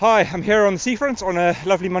Hi, I'm here on the seafront on a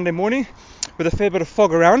lovely Monday morning with a fair bit of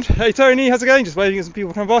fog around. Hey Tony, how's it going? Just waving at some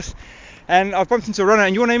people from past. And I've bumped into a runner,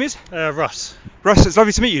 and your name is? Russ. Russ, it's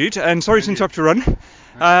lovely to meet you, dude, and sorry to interrupt your run.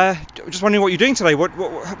 Just wondering what you're doing today.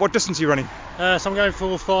 What distance are you running? So I'm going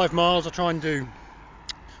for 5 miles. I try and do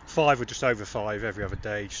 5 or just over 5 every other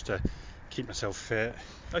day just to keep myself fit.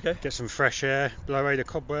 Okay. Get some fresh air, blow away the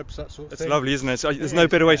cobwebs, that sort of thing. It's lovely, isn't it? There's no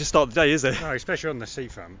better way to start the day, is there? No, especially on the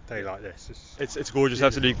seafront day like this. It's gorgeous,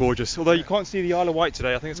 absolutely gorgeous. Although you can't see the Isle of Wight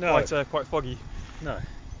today, I think it's quite foggy. No.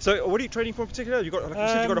 So what are you training for in particular? You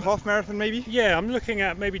said you got a half marathon maybe? Yeah, I'm looking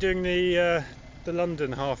at maybe doing the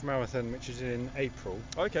London half marathon, which is in April.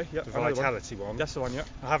 Okay, yeah. The Vitality one. That's the one, yeah.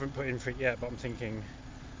 I haven't put in for it yet, but I'm thinking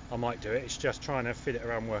I might do it. It's just trying to fit it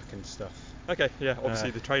around work and stuff. Okay, yeah. Obviously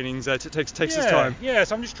the training's takes its time. Yeah.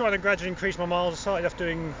 So I'm just trying to gradually increase my miles. I started off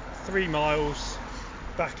doing 3 miles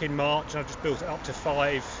back in March, and I've just built it up to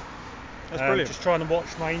 5. That's brilliant. Just trying to watch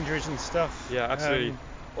my injuries and stuff. Yeah, absolutely.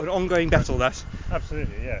 An ongoing battle, that.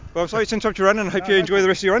 Absolutely, yeah. Well, I'm sorry to interrupt your run, and I hope you enjoy the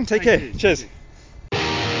rest of your run. Take care. Cheers.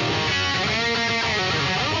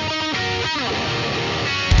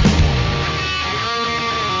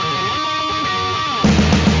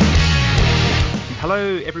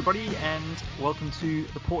 Hello, everybody, and welcome to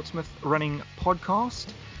the Portsmouth Running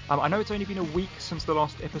Podcast. I know it's only been a week since the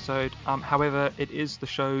last episode. However, it is the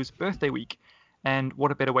show's birthday week, and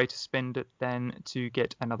what a better way to spend it than to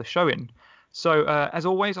get another show in. So, as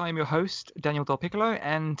always, I am your host, Daniel Del Piccolo,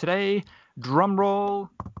 and today, drum roll,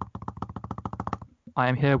 I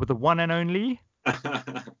am here with the one and only...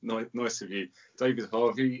 Nice of you, David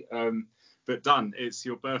Harvey. But Dan, it's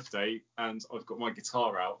your birthday, and I've got my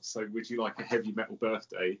guitar out. So, would you like a heavy metal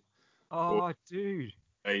birthday? Oh, dude,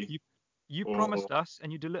 you promised us,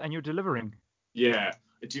 and you're delivering. Yeah.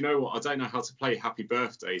 Do you know what? I don't know how to play Happy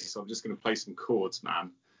Birthday, so I'm just going to play some chords, man.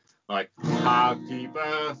 Like, happy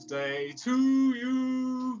birthday to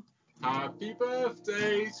you. Happy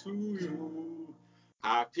birthday to you.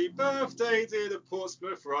 Happy birthday, dear the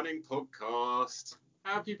Portsmouth Running Podcast.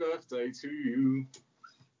 Happy birthday to you.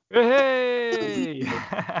 Hey!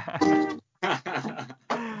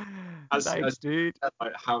 Thanks, dude. I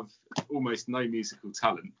have almost no musical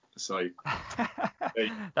talent, so...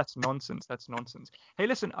 That's nonsense. Hey,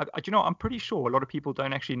 listen, I'm pretty sure a lot of people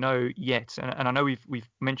don't actually know yet, and I know we've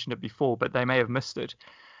mentioned it before, but they may have missed it,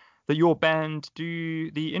 that your band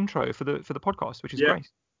do the intro for the podcast, which is great.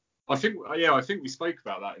 I think we spoke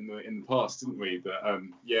about that in the past, didn't we? But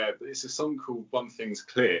it's a song called One Thing's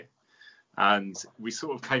Clear, and we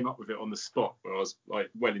sort of came up with it on the spot where I was like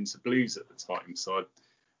well into blues at the time, so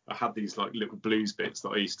I had these like little blues bits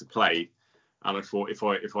that I used to play, and I thought if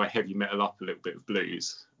I heavy metal up a little bit of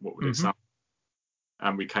blues, what would it sound?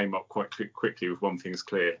 And we came up quite quickly with One Thing's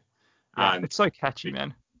Clear. Yeah, and it's so catchy,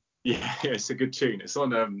 man. Yeah, it's a good tune. It's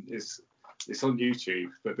on it's on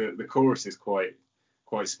YouTube, but the chorus is quite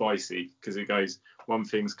spicy because it goes, one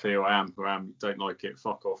thing's clear, I am who I am, don't like it,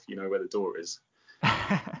 fuck off, you know where the door is.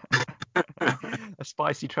 A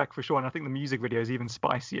spicy track for sure, and I think the music video is even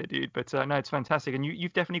spicier, dude. But no, it's fantastic, and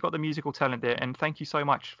you've definitely got the musical talent there. And thank you so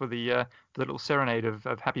much for the little serenade of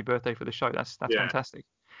happy birthday for the show. That's fantastic.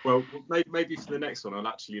 Well, maybe for the next one, I'll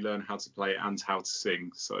actually learn how to play it and how to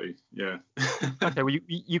sing. So yeah. Okay, well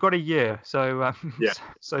you got a year, so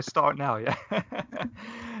so start now, yeah.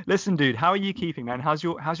 Listen, dude, how are you keeping, man? How's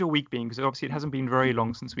your week been? Because obviously it hasn't been very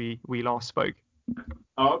long since we last spoke.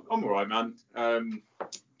 I'm all right, man.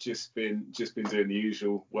 Just been doing the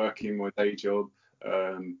usual, working my day job,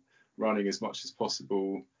 running as much as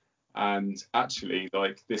possible, and actually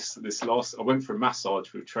like this I went for a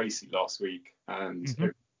massage with Tracy last week, and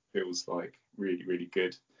it feels like really, really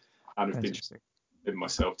good. And I've been doing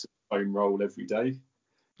myself to foam roll every day.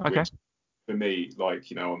 Okay. Which for me, like,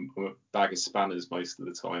 you know, I'm a bag of spanners most of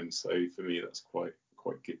the time, so for me that's quite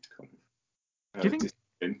good to kind of. Do you think?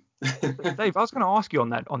 Dave, I was going to ask you on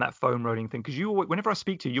that foam rolling thing, because whenever I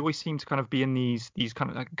speak to you, you always seem to kind of be in these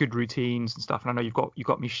kind of like good routines and stuff. And I know you've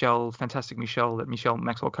got Michelle, fantastic Michelle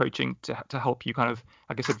Maxwell Coaching to help you kind of,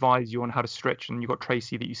 I guess, advise you on how to stretch, and you've got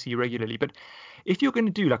Tracy that you see regularly. But if you're going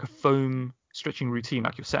to do like a foam stretching routine,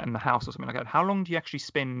 like you're sat in the house or something like that, how long do you actually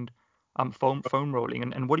spend foam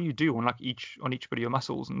rolling, and what do you do on each bit of your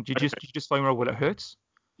muscles? And do you just foam roll when it hurts?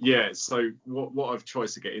 Yeah, so what I've tried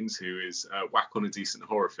to get into is whack on a decent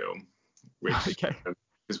horror film, which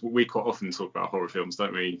because we quite often talk about horror films,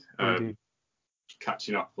 don't we? We do.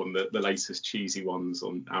 Catching up on the latest cheesy ones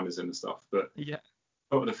on Amazon and stuff. But yeah,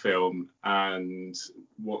 got the film, and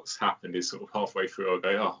what's happened is sort of halfway through I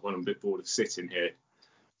go, well, I'm a bit bored of sitting here,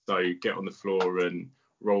 so get on the floor and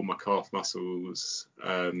roll my calf muscles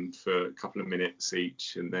for a couple of minutes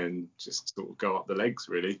each, and then just sort of go up the legs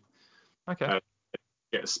really. Okay.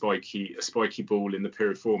 Get a spiky ball in the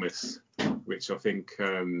piriformis, which I think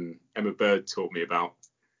Emma Bird taught me about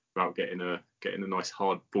getting a nice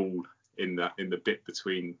hard ball in the bit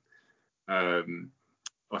between.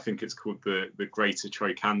 I think it's called the greater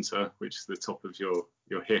trochanter, which is the top of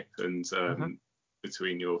your hip and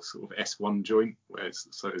between your sort of S1 joint, where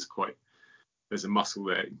there's a muscle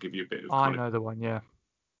there to give you a bit of. I know the one, yeah.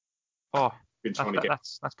 Oh, been trying to get.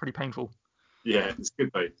 That's pretty painful. Yeah, it's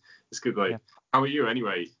good though. Yeah. How are you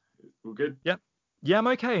anyway? All good? Yeah, I'm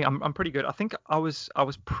okay. I'm pretty good. I think I was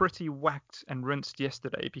pretty whacked and rinsed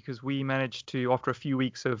yesterday because we managed to, after a few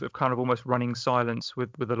weeks of kind of almost running silence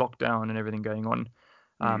with the lockdown and everything going on,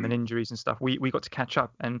 and injuries and stuff, we got to catch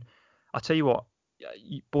up. And I'll tell you what,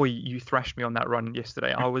 boy, you thrashed me on that run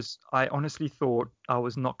yesterday. I honestly thought I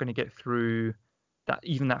was not going to get through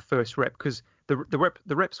that first rep, because the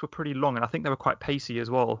reps were pretty long, and I think they were quite pacey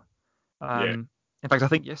as well. In fact, I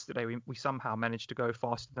think yesterday we somehow managed to go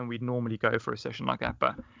faster than we'd normally go for a session like that.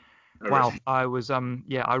 But wow, I was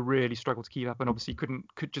I really struggled to keep up, and obviously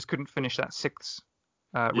couldn't finish that sixth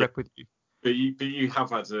rep with you. But you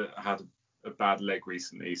have had a bad leg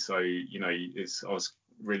recently, so I was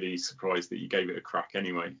really surprised that you gave it a crack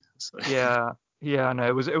anyway. So. Yeah, I know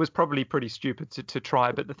it was probably pretty stupid to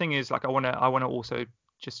try, but the thing is, like, I want to also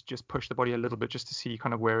just push the body a little bit just to see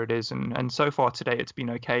kind of where it is, and so far today it's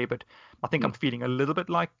been okay, but I think I'm feeling a little bit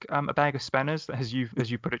like a bag of spanners, as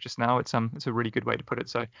you put it just now. It's a really good way to put it.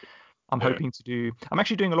 So I'm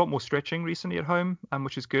actually doing a lot more stretching recently at home,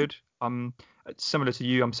 which is good. Similar to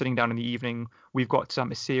you, I'm sitting down in the evening. We've got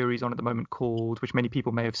a series on at the moment which many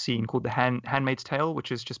people may have seen, called The Handmaid's Tale,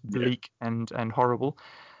 which is just bleak and horrible.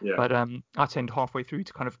 Yeah. But I tend halfway through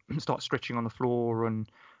to kind of start stretching on the floor, and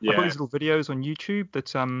I've got these little videos on YouTube that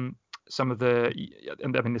some of the, I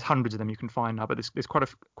mean, there's hundreds of them you can find now, but there's quite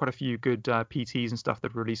a few good PTs and stuff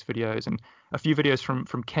that release videos, and a few videos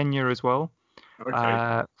from Kenya as well.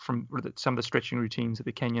 Okay. From some of the stretching routines that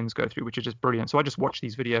the Kenyans go through, which are just brilliant. So I just watch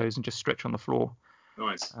these videos and just stretch on the floor.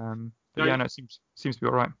 Nice. It seems to be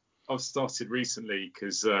all right. I've started recently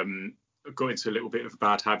because I got into a little bit of a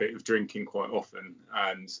bad habit of drinking quite often,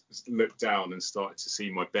 and looked down and started to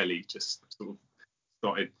see my belly just sort of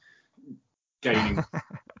started gaining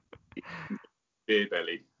beer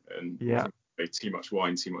belly, and too much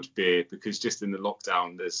wine, too much beer, because just in the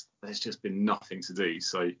lockdown there's just been nothing to do,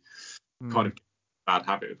 so kind of bad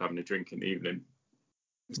habit of having a drink in the evening.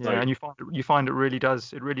 So, and you find it really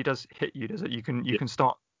does hit you, does it? You can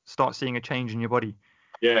start seeing a change in your body.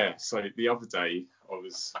 Yeah. So the other day I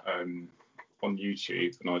was on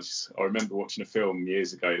YouTube, and I remember watching a film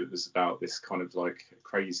years ago that was about this kind of like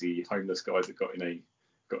crazy homeless guy that got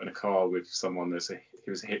in a car with someone.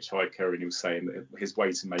 He was a hitchhiker, and he was saying that his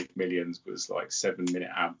way to make millions was like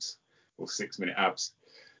 7-minute abs or 6-minute abs.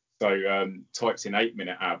 So typed in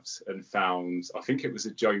 8-minute abs and found, I think it was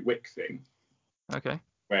a Joe Wick thing. Okay.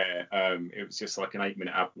 Where it was just like an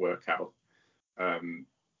 8-minute ab workout. I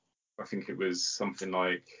think it was something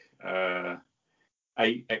like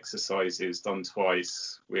 8 exercises done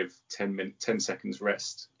twice with 10 seconds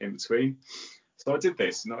rest in between. So I did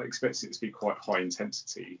this, and I expected it to be quite high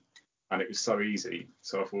intensity, and it was so easy.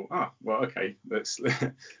 So I thought, well, okay, let's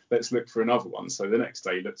look for another one. So the next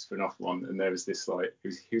day, looked for another one, and there was this, like,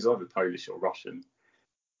 he was either Polish or Russian,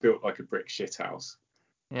 built like a brick shithouse.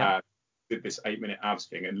 Yeah. Did this 8-minute abs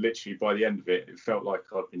thing, and literally by the end of it, it felt like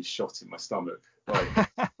I'd been shot in my stomach. Like,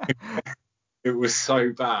 it was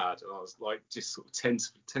so bad, and I was like just sort of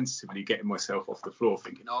tentatively getting myself off the floor,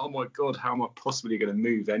 thinking, oh my god, how am I possibly going to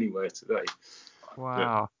move anywhere today?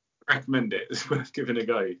 Wow. But I recommend it. It's worth giving a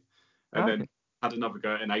go. And then had another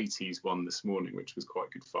go at an 80s one this morning, which was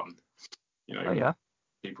quite good fun.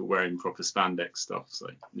 People wearing proper spandex stuff. So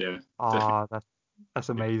yeah. That's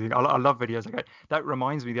amazing. I love videos like that. That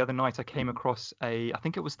reminds me, the other night I came across I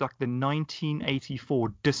think it was like the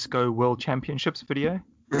 1984 Disco World Championships video.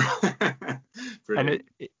 Brilliant.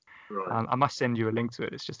 And I must send you a link to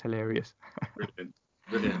it. It's just hilarious.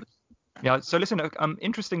 Brilliant. Yeah. So listen,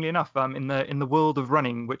 interestingly enough, in the world of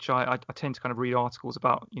running, which I tend to kind of read articles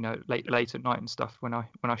about, late at night and stuff when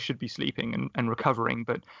I should be sleeping and recovering.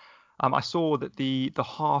 But I saw that the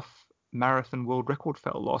half marathon world record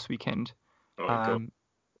fell last weekend.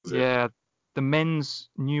 The men's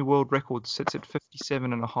new world record sits at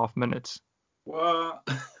 57.5 minutes. What?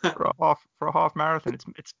 for a half marathon.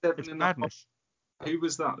 It's madness. Who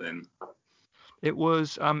was that then? It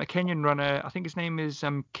was a Kenyan runner. I think his name is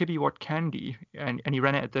Kibiwott Kandi, and he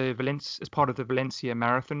ran it at as part of the Valencia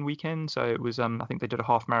Marathon weekend. So it was I think they did a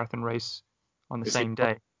half marathon race on the Is same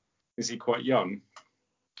day. Is he quite young?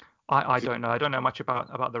 I don't know. I don't know much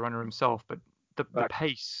about the runner himself, but the Right.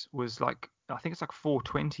 pace was like, I think it's like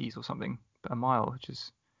 4:20s or something a mile, which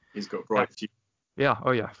is He's got bright future. yeah,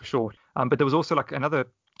 oh yeah, for sure. But there was also like another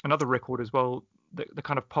record as well that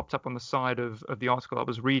kind of popped up on the side of the article I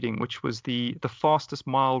was reading, which was the fastest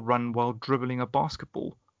mile run while dribbling a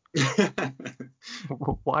basketball.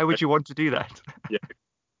 Why would you want to do that? Yeah.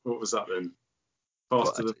 What was that then? Well,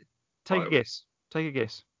 Faster than take a guess. Take a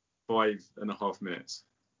guess. 5.5 minutes.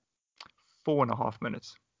 4.5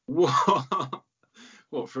 minutes. What?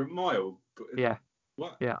 What, for a mile? Yeah.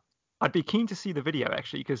 What? Yeah. I'd be keen to see the video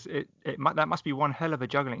actually, because that must be one hell of a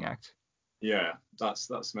juggling act. Yeah, that's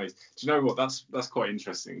amazing. Do you know what? That's quite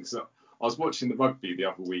interesting. So I was watching the rugby the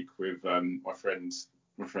other week with my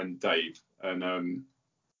friend Dave, and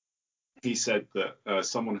he said that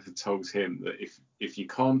someone had told him that if you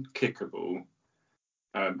can't kick a ball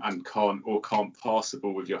and can't pass a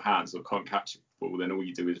ball with your hands or can't catch a ball, then all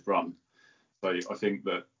you do is run. So I think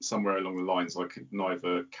that somewhere along the lines I could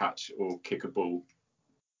neither catch or kick a ball.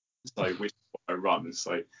 So which is why I run.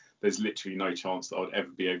 So there's literally no chance that I'd ever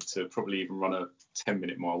be able to probably even run a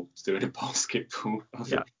 10-minute mile doing a basketball.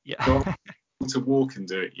 Yeah. To walk and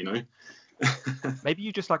do it, you know. Maybe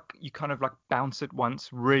you just you kind of like bounce it once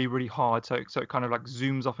really, really hard, so it kind of like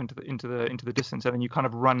zooms off into the distance, and then you kind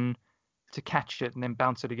of run to catch it and then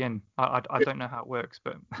bounce it again. I don't know how it works,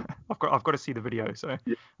 but I've got to see the video, so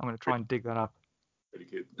Yeah. I'm going to try and dig that up. Pretty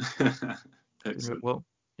good. Excellent. Well,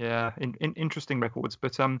 yeah, interesting records.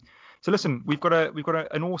 But so listen, we've got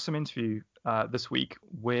an awesome interview this week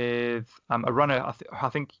with a runner I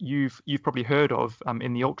think you've probably heard of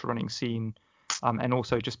in the ultra running scene, and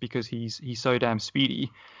also just because he's so damn speedy,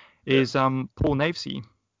 is Paul Navesey.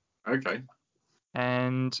 Okay.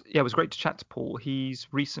 And yeah, it was great to chat to Paul. He's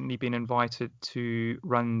recently been invited to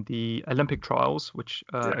run the Olympic trials, which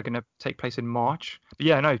are going to take place in March. But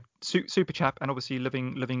yeah, no, super chap, and obviously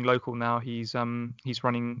living local now. He's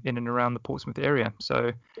running in and around the Portsmouth area.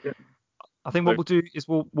 So I think what we'll do is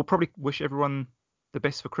we'll probably wish everyone the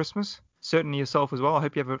best for Christmas. Certainly yourself as well. I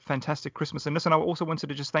hope you have a fantastic Christmas. And listen, I also wanted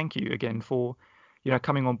to just thank you again for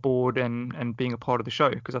coming on board and being a part of the show,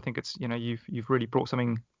 because I think it's you've really brought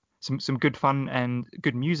some good fun and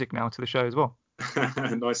good music now to the show as well.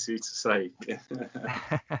 Nice of you to say.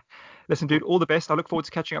 Listen, dude, all the best. I look forward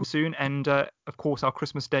to catching up soon, and of course our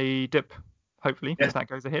Christmas Day dip, hopefully, if that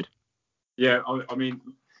goes ahead. Yeah, I mean,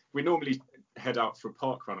 we normally head out for a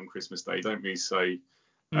park run on Christmas Day, don't we? So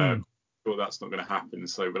well, that's not going to happen.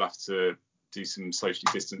 So we'll have to do some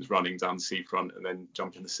socially distanced running down the seafront and then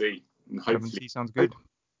jump in the sea. And hopefully, sounds good.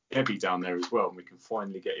 Debbie down there as well, and we can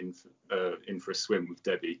finally get in for a swim with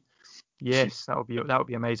Debbie. Yes, that would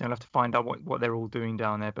be amazing. I'll have to find out what they're all doing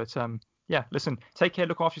down there. But yeah, listen, take care,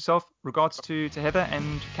 look after yourself. Regards to Heather,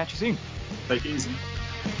 and catch you soon. Take it easy.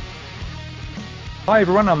 Hi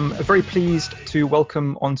everyone, I'm very pleased to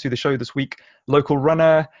welcome onto the show this week local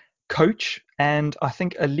runner, coach, and I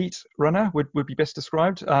think elite runner would be best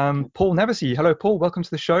described. Paul Navesey. Hello, Paul. Welcome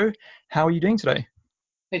to the show. How are you doing today?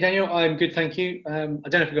 Hey Daniel, I'm good, thank you. I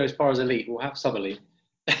don't know if we go as far as elite. We'll have sub-elite.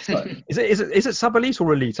 Is it sub-elite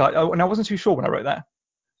or elite? I wasn't too sure when I wrote that.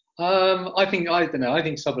 I don't know. I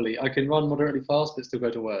think sub-elite. I can run moderately fast, but still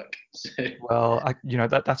go to work. So. Well,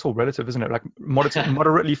 that's all relative, isn't it? Like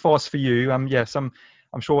moderately fast for you. I'm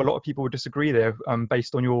sure a lot of people would disagree there.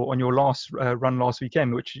 Based on your last run last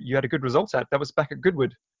weekend, which you had a good result at. That was back at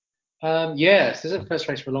Goodwood. Yes, this is the first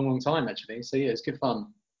race for a long, long time actually. So yeah, it's good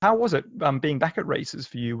fun. How was it being back at races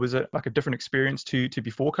for you? Was it like a different experience to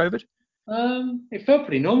before COVID? It felt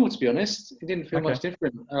pretty normal, to be honest. It didn't feel much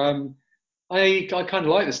different. I kind of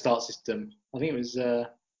like the start system. I think it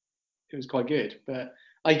was quite good. But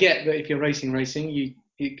I get that if you're racing,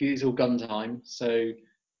 it's all gun time. So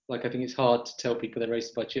I think it's hard to tell people they're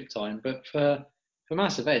racing by chip time. But for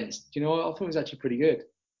mass events, I thought it was actually pretty good.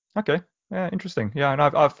 Okay. Yeah, interesting. Yeah, and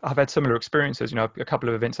I've had similar experiences. A couple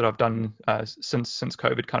of events that I've done since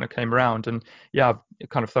COVID kind of came around, and yeah, I've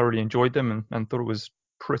kind of thoroughly enjoyed them and thought it was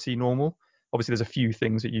pretty normal. Obviously, there's a few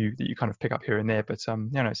things that you kind of pick up here and there, but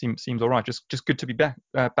it seems all right. Just good to be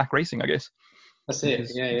back racing, I guess. That's it.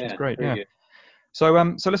 Which is great. Very yeah. Good. So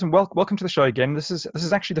listen, welcome to the show again. This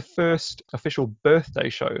is actually the first official birthday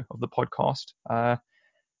show of the podcast.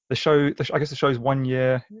 The show is 1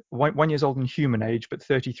 year, 1 years old in human age, but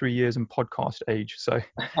 33 years in podcast age. So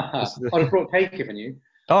I'd have brought cake, haven't you?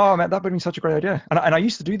 Oh man, that would have been such a great idea. And I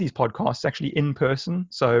used to do these podcasts actually in person.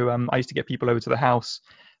 So I used to get people over to the house,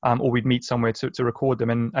 or we'd meet somewhere to record them.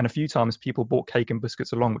 And a few times people brought cake and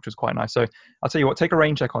biscuits along, which was quite nice. So I'll tell you what, take a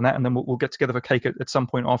rain check on that, and then we'll get together for cake at some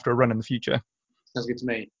point after a run in the future. Sounds good to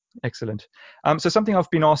me. Excellent. So something I've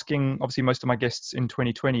been asking, obviously, most of my guests in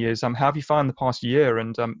 2020 is, how have you found the past year,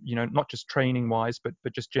 and not just training wise, but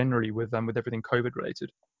just generally with everything COVID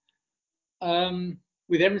related.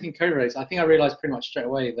 With everything COVID related, I think I realised pretty much straight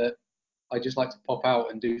away that I just like to pop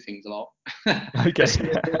out and do things a lot. Okay. As soon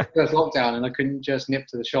as the first lockdown, and I couldn't just nip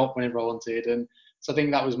to the shop whenever I wanted, and so I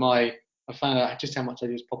think that was I found out just how much I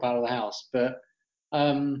just pop out of the house. But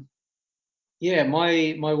yeah,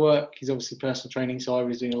 my work is obviously personal training, so I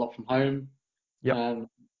was doing a lot from home. Yep.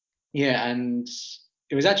 Yeah, and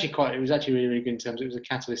it was actually really, really good in terms. It was a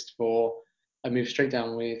catalyst for I moved straight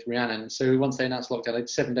down with Rhiannon. So once they announced lockdown, I did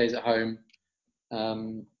 7 days at home,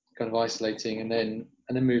 kind of isolating, and then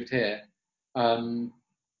moved here.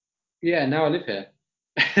 Yeah, now I live here.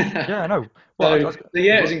 Yeah, I know. So, Well,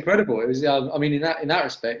 yeah, it was incredible. It was, I mean, in that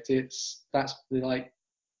respect, that's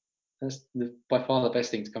by far the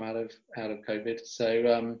best thing to come out of COVID.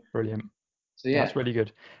 So, brilliant. so yeah. That's really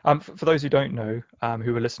good. For those who don't know,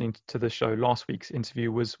 who were listening to the show, last week's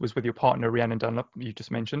interview was with your partner Rhiannon Dunlop, you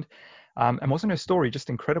just mentioned, and wasn't her story just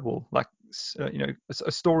incredible? Like,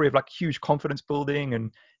 a story of like huge confidence building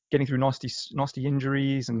and getting through nasty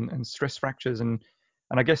injuries and stress fractures, and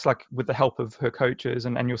I guess like with the help of her coaches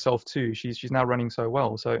and yourself too, she's now running so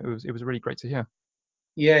well. So it was really great to hear.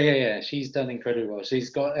 Yeah. She's done incredibly well. She's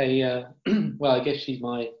got a well, I guess she's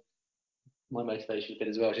my motivation a bit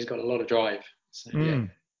as well. She's got a lot of drive. So yeah.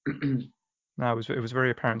 No, it was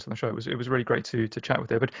very apparent on the show. It was really great to chat with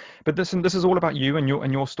her. But this is all about you and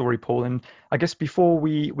your story, Paul. And I guess before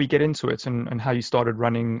we get into it and how you started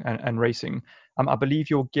running and racing, I believe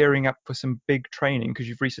you're gearing up for some big training because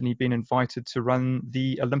you've recently been invited to run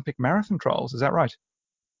the Olympic marathon trials. Is that right?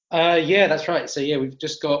 Yeah, that's right. So yeah, we've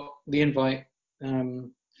just got the invite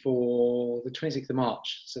for the 26th of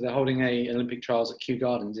March. So they're holding a Olympic trials at Kew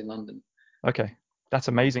Gardens in London. Okay. That's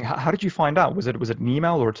amazing. How did you find out? Was it an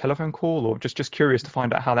email or a telephone call, or just curious to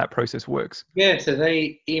find out how that process works? Yeah, so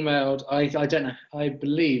they emailed. I don't know. I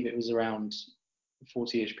believe it was around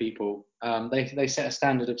 40-ish people. They set a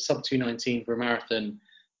standard of sub 2:19 for a marathon,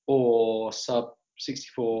 or sub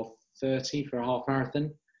 64:30 for a half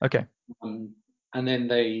marathon. Okay. And then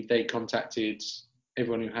they contacted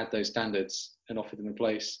everyone who had those standards and offered them a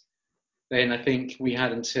place. Then I think we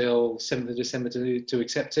had until 7th of December to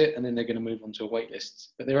accept it, and then they're going to move on to a wait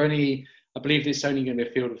list. But I believe it's only going to be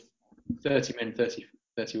a field of 30 men,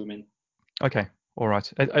 30 women. Okay, all right.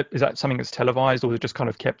 Is that something that's televised, or is it just kind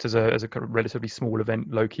of kept as a kind of relatively small event,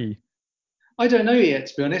 low key? I don't know yet,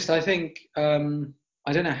 to be honest. I think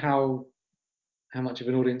I don't know how much of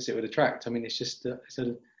an audience it would attract. I mean, it's just sort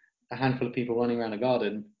of a handful of people running around a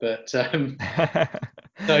garden, but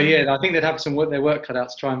so yeah, I think they'd have their work cut out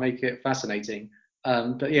to try and make it fascinating.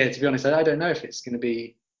 But yeah, to be honest, I don't know if it's going to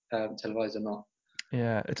be televised or not.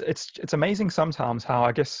 Yeah, it's amazing sometimes how,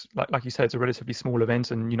 I guess, like you said, it's a relatively small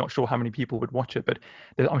event and you're not sure how many people would watch it, but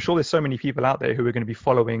I'm sure there's so many people out there who are going to be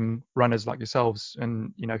following runners like yourselves,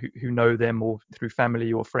 and who know them or through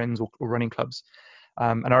family or friends or running clubs.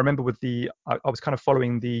 And I remember I was kind of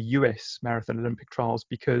following the US Marathon Olympic trials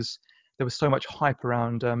because there was so much hype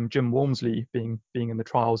around Jim Walmsley being in the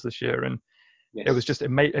trials this year, and Yes. it was just it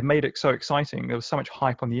made it so exciting. There was so much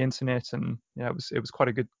hype on the internet, and yeah, it was quite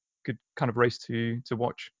a good kind of race to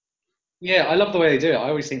watch. Yeah, I love the way they do it. I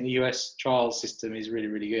always think the US trials system is really,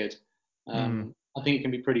 really good. Mm. I think it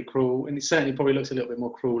can be pretty cruel, and it certainly probably looks a little bit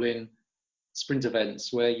more cruel in sprint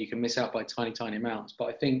events where you can miss out by tiny, tiny amounts. But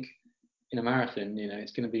I think in a marathon,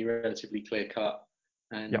 it's going to be relatively clear cut.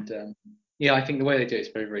 And yeah, I think the way they do it is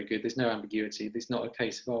very, very good. There's no ambiguity. There's not a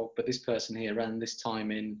case of, oh, but this person here ran this time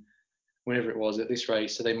in whenever it was at this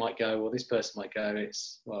race, so they might go, or this person might go.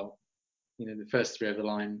 It's, well, the first three over the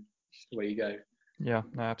line, where you go. Yeah,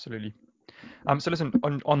 no, absolutely. So listen,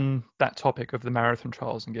 on that topic of the marathon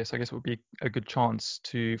trials, I guess it would be a good chance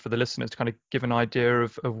for the listeners to kind of give an idea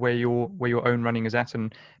of where your own running is at,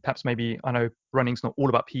 and perhaps maybe, I know running's not all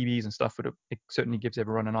about PBs and stuff, but it certainly gives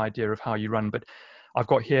everyone an idea of how you run. But I've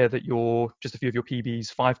got here that just a few of your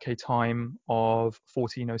PBs: 5K time of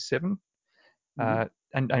 14:07.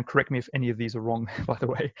 And correct me if any of these are wrong, by the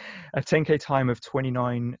way. A 10K time of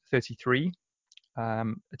 29:33, a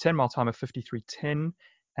 10-mile time of 53:10,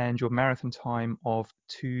 and your marathon time of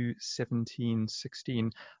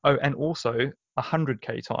 2:17:16. Oh, and also a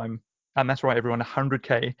 100K time, and that's right, everyone,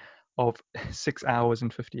 100K of 6 hours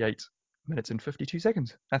and 58 minutes and 52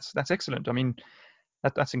 seconds. That's excellent. I mean,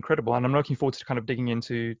 that's incredible, and I'm looking forward to kind of digging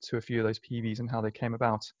into a few of those PBs and how they came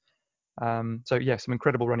about. So yeah, some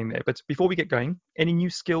incredible running there. But before we get going, any new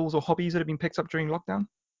skills or hobbies that have been picked up during lockdown?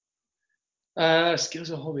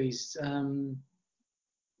 Skills or hobbies?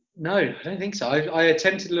 No, I don't think so. I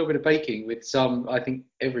attempted a little bit of baking with some. I think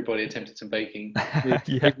everybody attempted some baking with,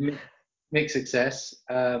 Yeah. with mixed success.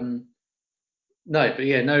 No, but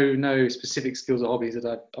yeah, no specific skills or hobbies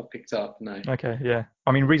that I've picked up. No. Okay, yeah.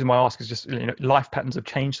 I mean, the reason why I ask is just, life patterns have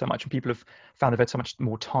changed so much, and people have found they've had so much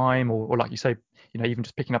more time, or like you say, even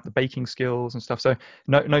just picking up the baking skills and stuff. So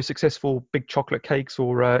no successful big chocolate cakes,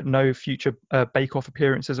 or no future bake-off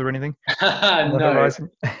appearances or anything on the No, horizon.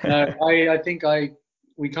 no. I think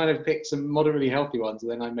we kind of picked some moderately healthy ones,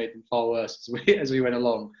 and then I made them far worse as we went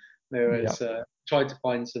along. There Yeah. was tried to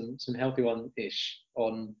find some healthy one ish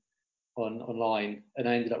online, and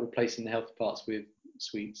I ended up replacing the healthy parts with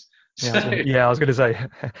sweets. Yeah, So, I was gonna say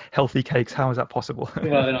healthy cakes. How is that possible?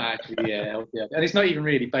 well, they're not actually, yeah, healthy. And it's not even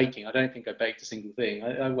really baking. I don't think I baked a single thing.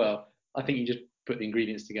 I think you just put the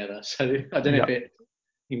ingredients together. So I don't know Yeah, if it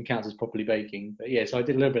even counts as properly baking. But yeah, so I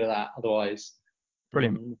did a little bit of that. Otherwise,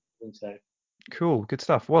 brilliant. I think so. Cool, good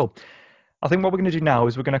stuff. Well, I think what we're going to do now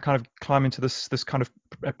is we're going to kind of climb into this kind of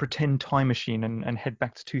pretend time machine and head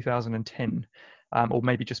back to 2010, or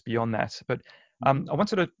maybe just beyond that. But I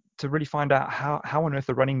wanted to really find out how on earth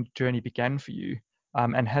the running journey began for you,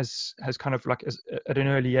 and has kind of like at an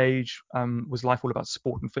early age, was life all about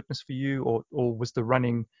sport and fitness for you, or was the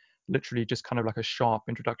running literally just kind of like a sharp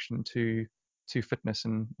introduction to fitness,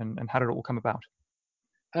 and how did it all come about?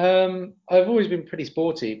 I've always been pretty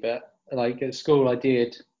sporty, but like at school, I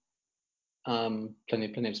did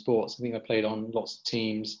plenty of sports. I think I played on lots of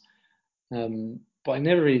teams, but I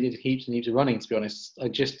never really did heaps and heaps of running. To be honest, I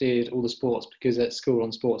just did all the sports because at school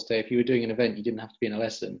on sports day, if you were doing an event, you didn't have to be in a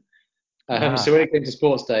lesson. So Ah, when it came to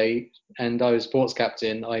sports day and I was sports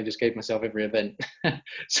captain, I just gave myself every event,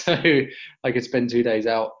 so I could spend 2 days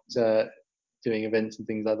out doing events and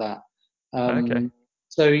things like that. okay.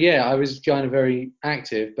 So yeah, I was kind of very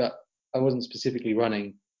active, but I wasn't specifically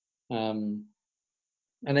running. Um,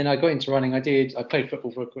 and then I got into running. I played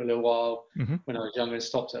football for a little while Hmm. when I was younger and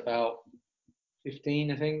stopped at about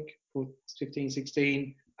 15, I think, or 15,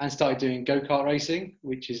 16, and started doing go-kart racing,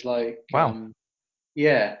 which is like, Wow.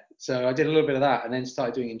 yeah. So I did a little bit of that and then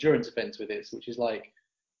started doing endurance events with it, which is like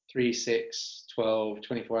 3, 6, 12,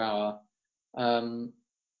 24 hour. Um,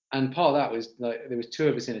 and part of that was like there was two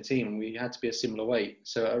of us in a team and we had to be a similar weight.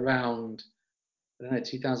 So around, I don't know,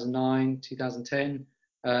 2009, 2010,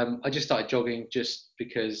 I just started jogging just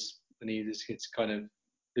because I needed to kind of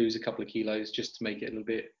lose a couple of kilos just to make it a little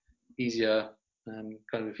bit easier, kind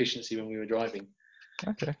of efficiency when we were driving.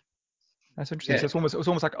 Okay. That's interesting. Yeah. So it's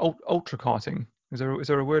almost like ultra karting. Is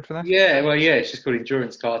there a word for that? Yeah, well, yeah, it's just called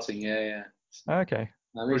endurance karting. Yeah, yeah. Okay.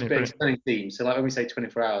 Brilliant, But it's brilliant. running teams. So like when we say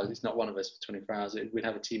 24 hours, it's not one of us for 24 hours. We'd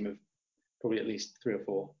have a team of probably at least three or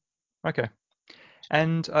four. Okay.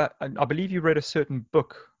 And I believe you read a certain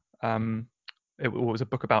book. Um, it was a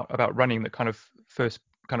book about running that kind of first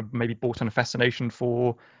kind of maybe brought on a fascination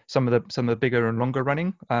for some of the bigger and longer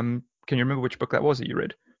running. Can you remember which book that was that you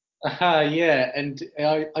read? Yeah, and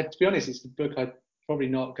to be honest, it's the book I'd probably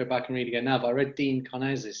not go back and read again now. But I read Dean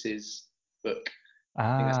Karnazes's book.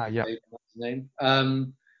 I think Ah, yeah. that's his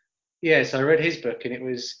name. Yeah, so I read his book, and it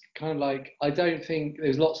was kind of like I don't think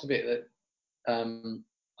there's lots of it that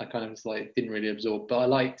I kind of was like didn't really absorb, but I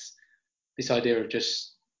liked this idea of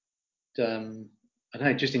just I don't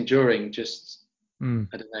know, just enduring, just Mm.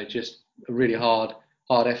 I don't know, just a really hard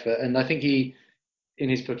effort. And I think in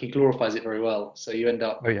his book he glorifies it very well, so you end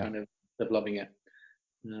up Oh yeah. kind of loving it.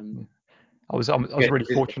 Yeah. Um, I was yeah, really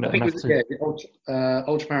I fortunate think enough it was to. yeah,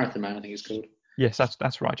 Ultra Marathon Man, I think it's called. Yes,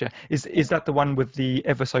 that's right. Yeah. Is that the one with the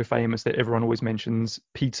ever so famous that everyone always mentions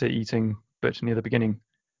pizza eating bit near the beginning,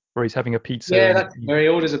 where he's having a pizza Yeah, and that's where he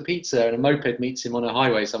orders a pizza and a moped meets him on a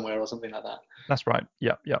highway somewhere or something like that. that's right.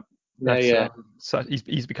 Yep, yep. Yeah, That's yeah. so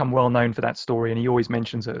he's become well known for that story, and he always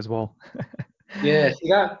mentions it as well. Yeah, see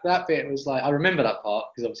that bit was like I remember that part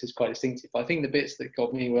because obviously it's quite distinctive. But I think the bits that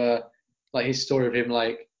got me were like his story of him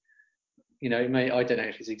like I don't know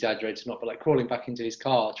if he's exaggerated or not, but like crawling back into his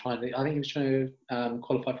car I think he was trying to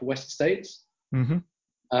qualify for Western States, Hmm.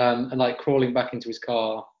 and like crawling back into his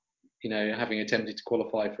car, having attempted to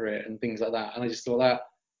qualify for it and things like that. And I just thought that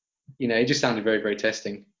it just sounded very very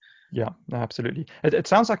testing. Yeah, no, absolutely. It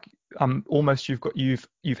sounds like almost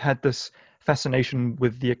you've had this fascination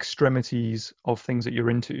with the extremities of things that you're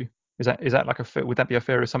into. Is that like would that be a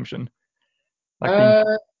fair assumption? Like being Uh,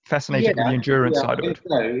 yeah, fascinated with the endurance yeah, side I of think it.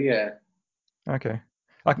 so. Yeah. Okay.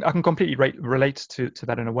 I can completely relate to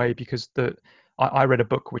that in a way because I read a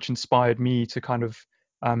book which inspired me to kind of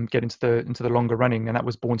get into the longer running, and that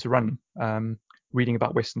was Born to Run. Reading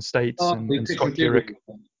about Western States Oh, and Chris Scott Jurek.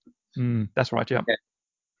 McDougall. That's right. Yeah. Yeah,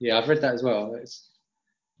 yeah, I've read that as well.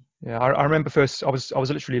 Yeah, I remember first. I was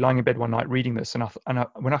literally lying in bed one night reading this, and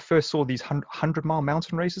when I first saw these 100-mile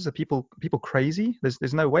mountain races, are people crazy?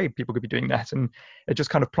 There's no way people could be doing that, and it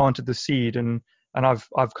just kind of planted the seed. And I've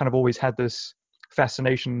kind of always had this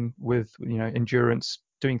fascination with endurance,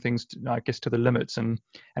 doing things I guess to the limits, and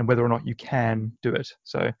whether or not you can do it.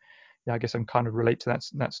 So yeah, I guess I kind of relate to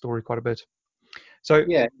that story quite a bit. So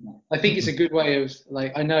Yeah, I think it's a good way of,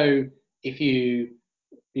 like, I know if you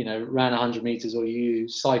ran 100 meters or you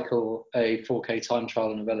cycle a 4K time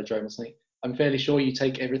trial on a velodrome or something, I'm fairly sure you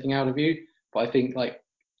take everything out of you. But I think like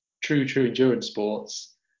true endurance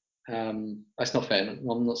sports, that's not fair.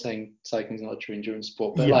 I'm not saying cycling's not a true endurance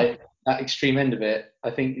sport, but yeah, like that extreme end of it,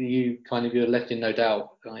 I think you're left in no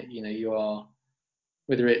doubt. Like, you are,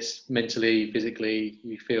 whether it's mentally, physically,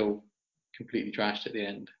 you feel completely trashed at the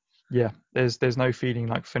end. yeah, there's no feeling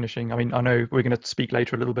like finishing. I mean, I know we're going to speak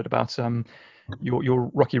later a little bit about your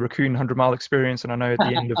Rocky Raccoon 100-mile experience, and I know at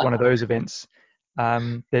the end of one of those events,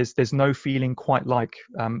 there's no feeling quite like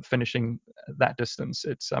finishing that distance.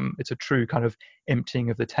 It's a true kind of emptying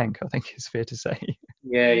of the tank, I think is fair to say.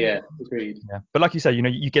 Yeah, agreed. Yeah, but like you say,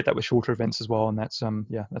 you get that with shorter events as well, and that's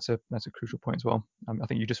a crucial point as well. I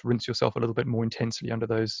think you just rinse yourself a little bit more intensely under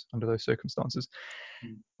those circumstances.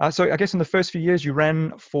 So I guess in the first few years you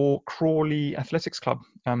ran for Crawley Athletics Club.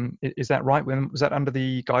 Is that right? Was that under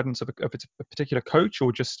the guidance of a particular coach,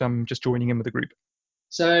 or just joining in with the group?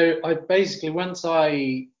 So I basically, once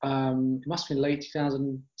it must have been late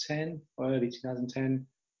 2010 or early 2010,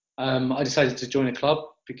 I decided to join a club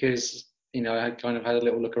because, I had kind of had a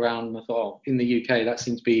little look around and I thought, in the UK, that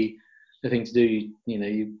seems to be the thing to do.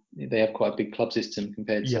 They have quite a big club system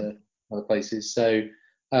compared Yeah. to other places. So,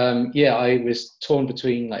 I was torn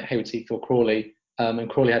between like Hayward Heath or Crawley, and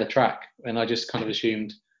Crawley had a track, and I just kind of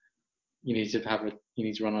assumed you need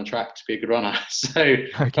to run on a track to be a good runner. So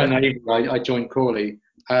Okay. I joined Crawley.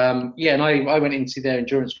 And I went into their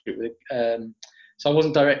endurance group. So I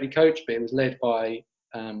wasn't directly coached, but it was led by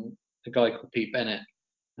a guy called Pete Bennett.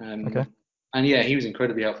 Okay. And yeah, he was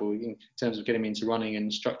incredibly helpful in terms of getting me into running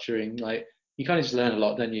and structuring. Like, you kind of just learn a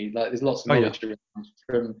lot, don't you? Like, there's lots of Oh yeah. knowledge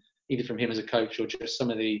from either from him as a coach or just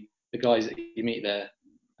some of the guys that you meet there.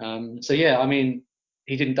 So yeah, I mean,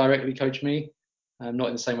 he didn't directly coach me, not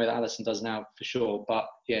in the same way that Alison does now, for sure. But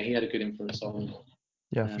yeah, he had a good influence on me.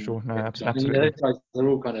 Yeah, for sure. No, And absolutely. those guys, they're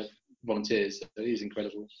all kind of volunteers, so it is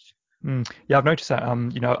incredible. Yeah, I've noticed that.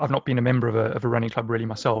 I've not been a member of a running club really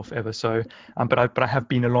myself ever. So, but I have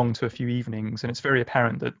been along to a few evenings, and it's very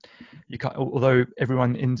apparent that you can't, although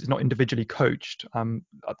everyone is not individually coached,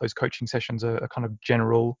 those coaching sessions are kind of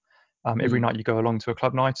general. Every night you go along to a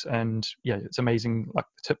club night, and yeah, it's amazing, like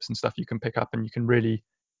the tips and stuff you can pick up, and you can really,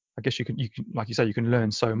 I guess you can, like you say, you can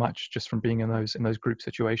learn so much just from being in those group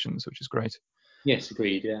situations, which is great. Yes,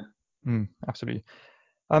 agreed. Yeah. Absolutely.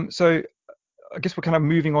 So I guess we're kind of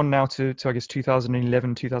moving on now to I guess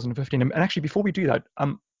 2011, 2015. And actually, before we do that,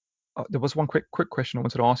 there was one quick question I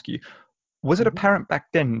wanted to ask you. Was it apparent back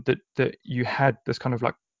then that you had this kind of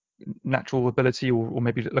like natural ability, or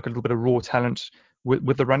maybe like a little bit of raw talent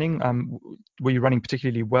with the running? Were you running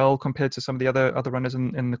particularly well compared to some of the other runners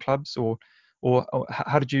in the clubs, or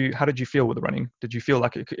how did you feel with the running? Did you feel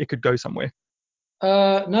like it could go somewhere?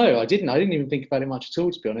 No, I didn't. I didn't even think about it much at all,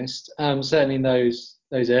 to be honest. Certainly in those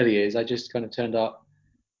early years, I just kind of turned up,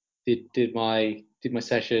 did my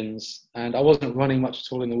sessions, and I wasn't running much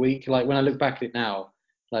at all in the week. Like, when I look back at it now,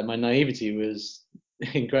 like, my naivety was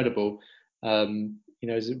incredible.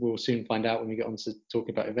 As we'll soon find out when we get on to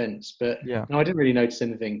talking about events. But Yeah. no, I didn't really notice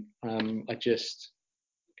anything. I just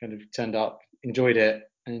kind of turned up, enjoyed it,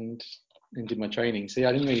 and did my training. So yeah,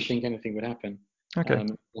 I didn't really think anything would happen. Okay.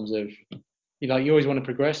 In terms of, you always want to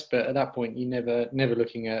progress, but at that point, you never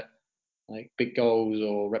looking at like big goals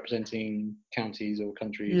or representing counties or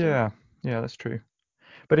countries. Yeah. Yeah, that's true.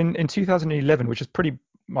 But in 2011, which is pretty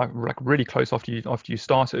like really close after you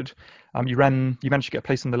started, you managed to get a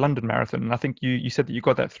place in the London Marathon, and I think you said that you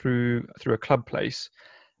got that through a club place,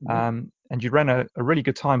 and you ran a really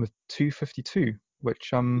good time of 2:52,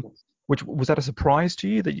 which was that a surprise to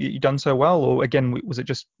you that you done so well, or again was it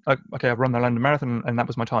just okay, I've run the London Marathon and that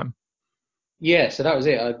was my time? Yeah, so that was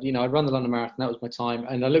it. I'd run the London Marathon. That was my time,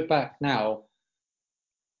 and I look back now,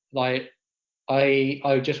 like,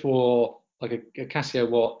 I just wore like a Casio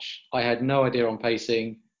watch. I had no idea on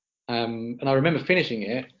pacing, and I remember finishing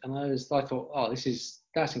it, and I thought, oh,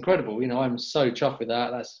 that's incredible. I'm so chuffed with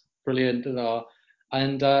that. That's brilliant.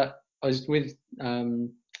 And I was with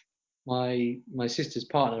my sister's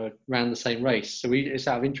partner ran the same race, so it's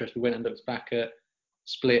out of interest. We went and looked back at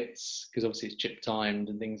splits because obviously it's chip timed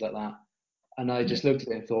and things like that. And I just looked at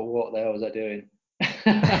it and thought, what the hell was I doing?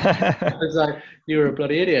 I was like, you were a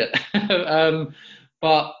bloody idiot.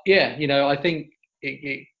 But yeah, I think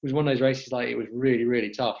it was one of those races. Like, it was really, really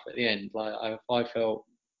tough at the end. Like, I felt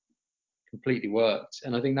completely worked,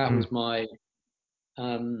 and I think that Mm, was my.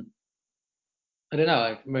 Um, I don't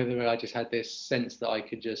know whether I just had this sense that I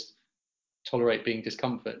could just tolerate being just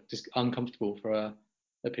uncomfortable for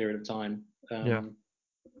a period of time. yeah.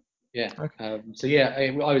 Yeah. Okay. So yeah,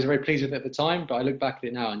 I was very pleased with it at the time, but I look back at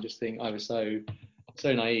it now and just think I was so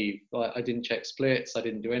naive. I didn't check splits. I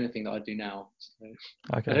didn't do anything that I do now. So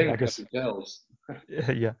I Okay. don't I even have guess. the girls.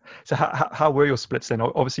 Yeah. So how were your splits then?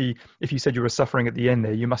 Obviously, if you said you were suffering at the end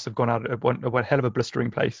there, you must have gone out at one hell of a blistering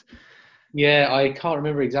place. Yeah, I can't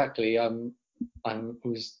remember exactly.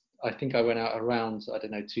 I think I went out around, I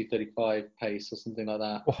don't know, 2:35 pace or something like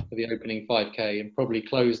that Oh, for the opening 5K, and probably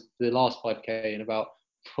closed the last 5K in about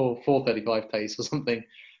 4:35 pace or something.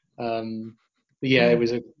 But yeah, yeah. it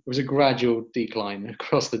was a gradual decline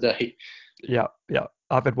across the day. Yeah, yeah.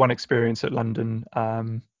 I've had one experience at London,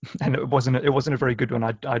 and it wasn't a very good one.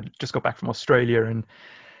 I just got back from Australia and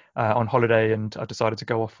on holiday, and I decided to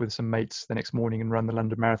go off with some mates the next morning and run the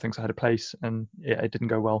London Marathon because I had a place, and yeah, it didn't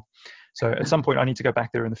go well. So at some point, I need to go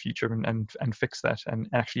back there in the future and fix that and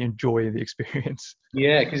actually enjoy the experience.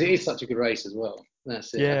 Yeah, because it is such a good race as well.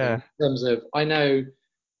 That's it. I Yeah. think in terms of, I know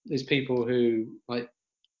there's people who like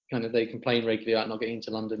kind of they complain regularly about not getting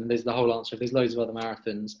into London. And there's the whole answer. There's loads of other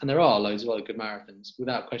marathons, and there are loads of other good marathons,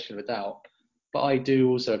 without question of a doubt. But I do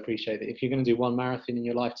also appreciate that if you're going to do one marathon in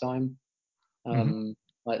your lifetime, Hmm.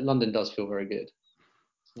 like London does feel very good.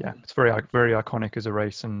 So, Yeah, it's very iconic as a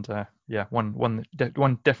race, and yeah, one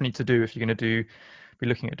definitely to do if you're going to be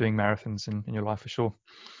looking at doing marathons in your life for sure.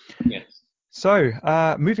 yes. So,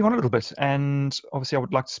 moving on a little bit, and obviously, I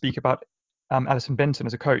would like to speak about Alison Benton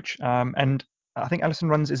as a coach. And I think Alison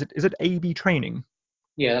runs, is it AB Training?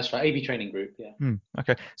 Yeah, that's right. AB Training Group. Yeah.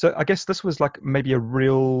 Okay. So I guess this was like maybe a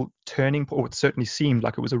real turning point, or it certainly seemed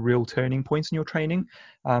like it was a real turning point in your training.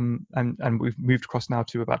 And we've moved across now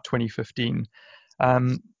to about 2015.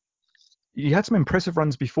 Um, you had some impressive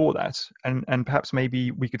runs before that, and perhaps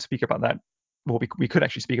maybe we could speak about that. Well, we could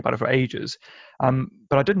actually speak about it for ages.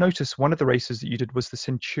 But I did notice one of the races that you did was the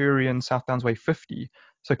Centurion South Downs Way 50.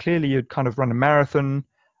 So clearly you'd kind of run a marathon,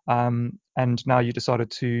 and now you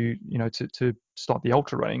decided to start the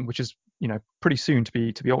ultra running, which is pretty soon to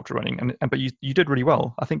be ultra running. But you did really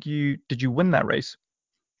well. I think you win that race?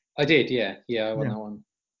 I did. Yeah. Yeah, I won Yeah, that one.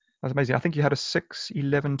 that's amazing. I think you had a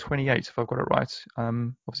 6:11:28 if I've got it right.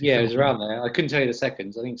 Obviously Yeah, it was finishing. around there. I couldn't tell you the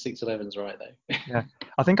seconds. I think 6:11's right though. Yeah,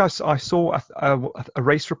 I think I saw a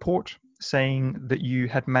race report saying that you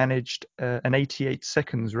had managed an 88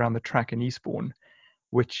 seconds around the track in Eastbourne,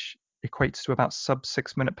 which equates to about sub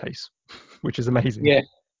 6 minute pace, which is amazing. Yeah. I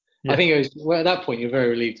Yeah, think it was well at that point you're very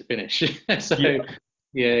relieved to finish. So yeah,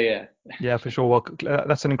 yeah, yeah. yeah, for sure. Well,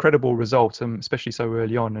 that's an incredible result, especially so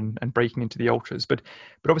early on and breaking into the ultras. But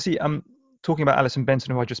obviously, talking about Alison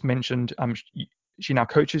Benson, who I just mentioned, she now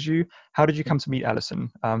coaches you. How did you come to meet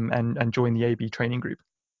Alison, and join the AB training group?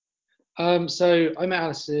 So I met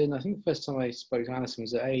Alison. I think the first time I spoke to Alison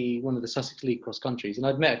was at one of the Sussex League cross countries, and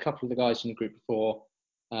I'd met a couple of the guys from the group before.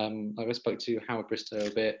 I spoke to Howard Bristow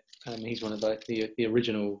a bit. He's one of the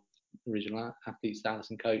original athletes that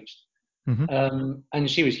Alison coached. Hmm. And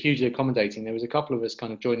she was hugely accommodating. There was a couple of us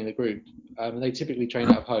kind of joining the group, and they typically train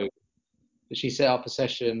out of home. But she set up a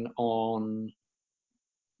session on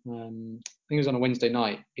I think it was on a Wednesday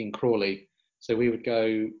night in Crawley. So we would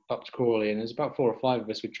go up to Crawley, and there's about 4 or 5 of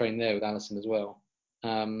us would train there with Alison as well.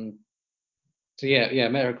 Um, so yeah,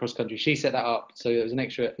 met her cross country. She set that up, so it was an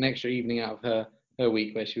extra evening out of her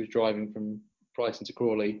week where she was driving from Brighton to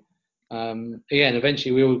Crawley. Yeah, and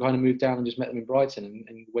eventually we all kind of moved down and just met them in Brighton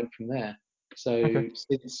and went from there. Okay.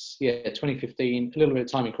 So since 2015, a little bit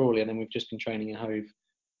of time in Crawley, and then we've just been training in Hove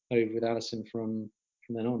with Alison from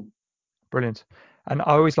then on. Brilliant. And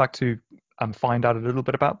I always like to find out a little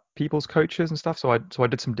bit about people's coaches and stuff. So I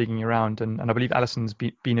did some digging around, and I believe Alison's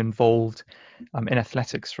been involved in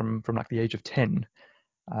athletics from like the age of 10.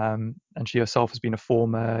 And she herself has been a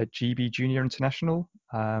former GB Junior International.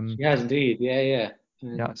 She has indeed, yeah, yeah.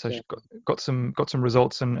 Yeah, And so she's got some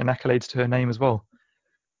results and accolades to her name as well.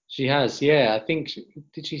 she has, yeah. I think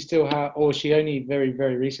did she still have, or she only very,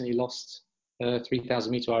 very recently lost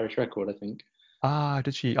 3,000 meter Irish record, I think. Ah,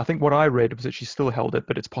 did she? I think what I read was that she still held it,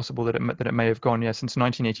 but it's possible that it may have gone, yeah, since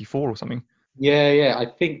 1984 or something. Yeah, yeah. I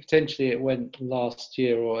think potentially it went last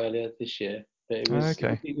year or earlier this year, but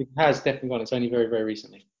Okay. it has definitely gone. It's only very, very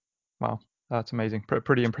recently. Wow, that's amazing.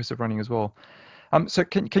 Pretty impressive running as well. So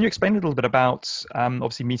can you explain a little bit about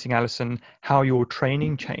obviously meeting Alison, how your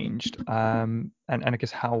training changed, and I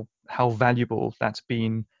guess how valuable that's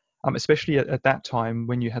been, especially at that time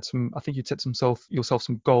when you had I think you'd set yourself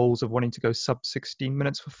some goals of wanting to go sub 16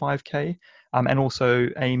 minutes for 5K, and also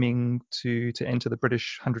aiming to enter the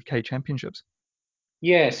British 100K Championships.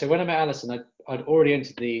 Yeah, so when I met Alison, I'd already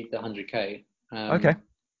entered the 100K. Okay.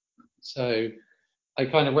 So I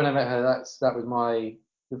kind of, when I met her, that was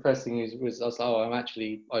the first thing was I was like, oh,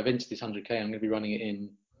 I've entered this 100K. I'm going to be running it in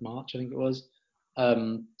March, I think it was.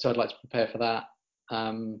 So I'd like to prepare for that.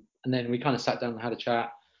 And then we kind of sat down and had a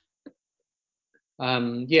chat.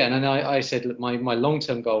 Yeah, and then I said, look, my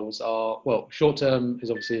long-term goals are, well, short-term is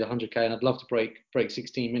obviously the 100K, and I'd love to break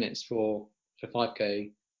 16 minutes for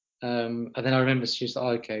 5K. And then I remember she was like,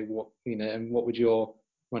 oh, okay, and what would your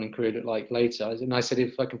running career look like later? And I said,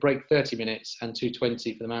 if I could break 30 minutes and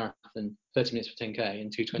 2:20 for the marathon, 30 minutes for 10K and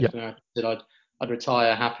 2:20 for the marathon, that I'd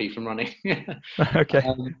retire happy from running. Okay.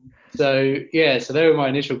 So yeah, so they were my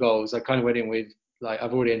initial goals. I kind of went in with, like,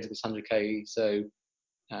 I've already entered this 100K, so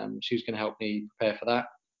she was going to help me prepare for that.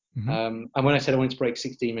 Mm-hmm. And when I said I wanted to break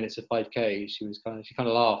 16 minutes of 5K, she kind of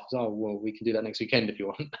laughed. Oh, well, we can do that next weekend if you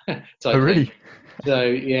want. Oh, really? Thing. So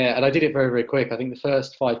yeah, and I did it very, very quick. I think the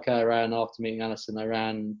first 5K I ran after meeting Alison, I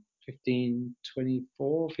ran 15:24,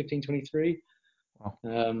 15:23. Wow.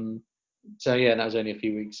 So yeah, and that was only a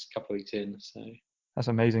couple of weeks in. So That's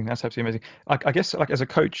amazing. That's absolutely amazing. I guess, like, as a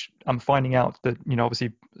coach, I'm finding out that,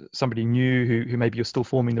 obviously somebody new who maybe you're still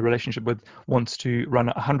forming the relationship with wants to run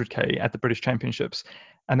 100K at the British Championships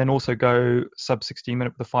and then also go sub 16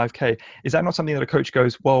 minute with the 5K. Is that not something that a coach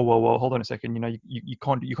goes, well, hold on a second, you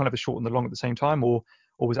can't have the short and the long at the same time, or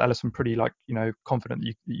was Alison pretty, like, confident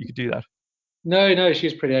that you could do that? No, she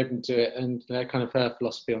was pretty open to it, and that kind of her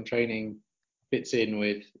philosophy on training fits in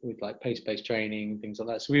with like pace-based training, things like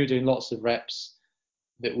that. So we were doing lots of reps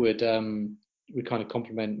that would kind of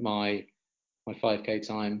complement my 5K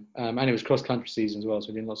time, and it was cross country season as well, so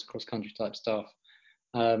we're doing lots of cross country type stuff.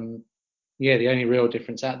 Yeah, the only real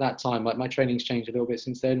difference at that time, like, my training's changed a little bit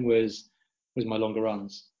since then, was my longer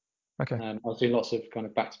runs. Okay. I was doing lots of kind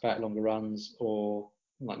of back-to-back longer runs, or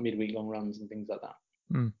like midweek long runs and things like that.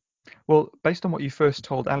 Mm. Well, based on what you first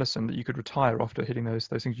told Alison, that you could retire after hitting those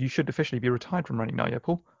things, you should officially be retired from running now, yeah,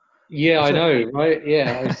 Paul? Yeah, I That's know, right?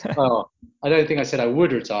 Yeah. I don't think I said I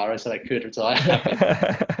would retire. I said I could retire happy.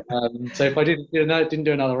 it. So if I didn't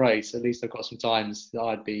do another race, at least I've got some times that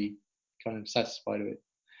I'd be kind of satisfied with.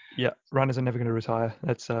 Yeah, runners are never going to retire.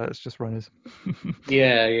 It's just runners.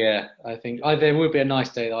 Yeah. I think there would be a nice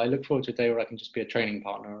day, though. I look forward to a day where I can just be a training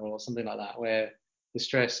partner or something like that, where the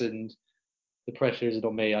stress and the pressure isn't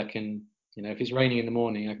on me. I can, if it's raining in the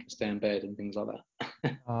morning, I can stay in bed and things like that.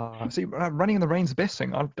 See, running in the rain's the best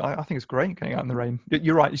thing. I think it's great getting out in the rain.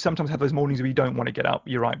 You're right. You sometimes have those mornings where you don't want to get out.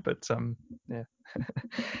 You're right, but yeah.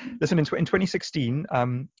 Listen, in 2016,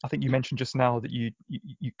 I think you mentioned just now that you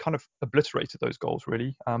kind of obliterated those goals,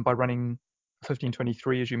 really, by running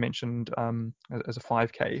 15:23, as you mentioned, as a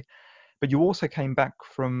 5K. But you also came back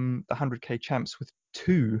from the 100K champs with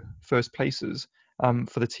 2 first places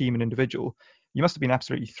for the team and individual. You must have been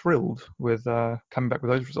absolutely thrilled with coming back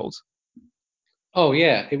with those results. Oh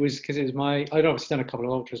yeah, it was because I'd obviously done a couple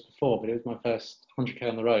of ultras before, but it was my first 100K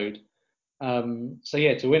on the road. So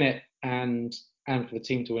yeah, to win it and for the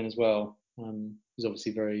team to win as well, was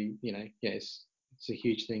obviously very, it's a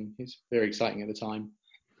huge thing. It's very exciting at the time.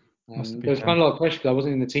 There was quite a lot of pressure because I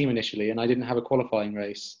wasn't in the team initially and I didn't have a qualifying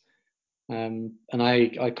race. And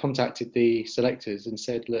I contacted the selectors and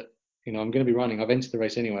said, look, I'm going to be running. I've entered the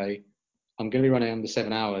race anyway. I'm going to be running under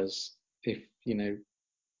 7 hours. If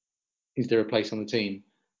is there a place on the team?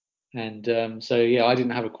 And so yeah, I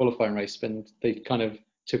didn't have a qualifying race, and they kind of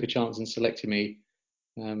took a chance and selected me.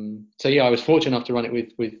 So yeah, I was fortunate enough to run it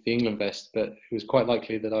with the England vest, but it was quite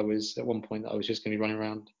likely that I was at one point that I was just going to be running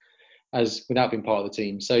around without being part of the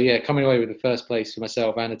team. So yeah, coming away with the first place for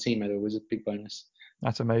myself and a team medal was a big bonus.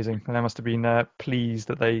 That's amazing, and they must have been pleased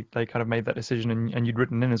that they kind of made that decision and you'd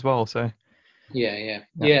written in as well. So yeah,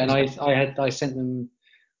 and I sent them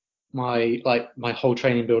my whole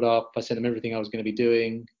training build up. I sent them everything I was going to be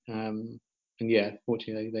doing, and yeah,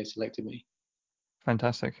 fortunately they selected me.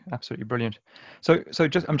 Fantastic, absolutely brilliant. So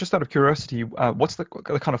I'm just out of curiosity, what's the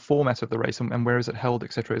kind of format of the race, and where is it held,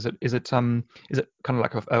 etc.? Is it kind of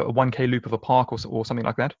like a 1K loop of a park or something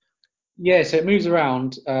like that? Yeah, so it moves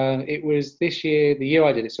around. It was this year, the year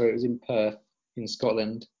I did it, sorry, it was in Perth, in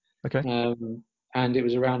Scotland. Okay. And it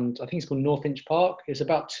was around, I think it's called North Inch Park. It's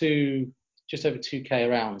about just over 2K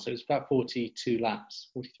around. So it's about 42 laps,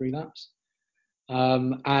 43 laps.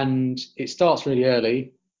 And it starts really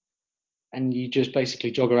early. and you just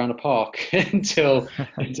basically jog around a park until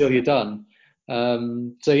you're done.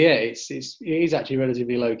 So yeah, it is actually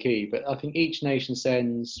relatively low key, but I think each nation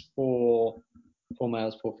sends four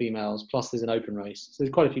males, four females, plus there's an open race. So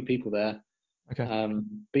there's quite a few people there. Okay.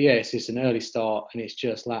 But yeah, it's just an early start, and it's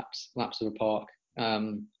just laps of a park,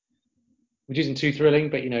 which isn't too thrilling.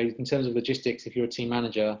 But in terms of logistics, if you're a team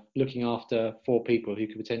manager looking after four people who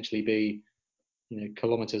could potentially be,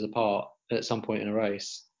 kilometers apart at some point in a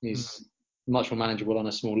race, is much more manageable on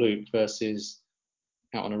a small loop versus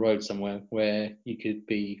out on a road somewhere where you could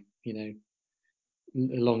be, a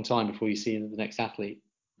long time before you see the next athlete.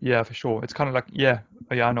 Yeah, for sure. It's kind of like,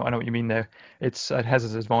 I know what you mean there. It has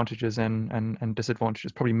its advantages and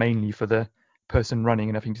disadvantages, probably mainly for the person running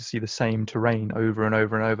and having to see the same terrain over and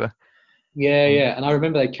over and over. Yeah. And I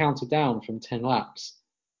remember they counted down from 10 laps,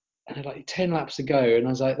 and they're like 10 laps to go, and I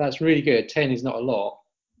was like, that's really good. 10 is not a lot,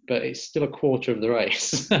 but it's still a quarter of the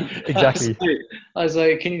race. Exactly. I was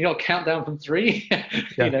like, can you not count down from 3?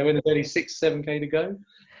 Yeah. When there's only 6-7k to go.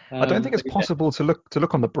 I don't think it's possible to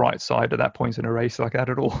look on the bright side at that point in a race like that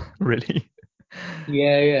at all, really.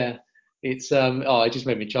 Yeah. It's it just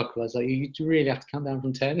made me chuckle. I was like, you really have to count down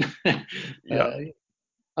from 10. Yeah.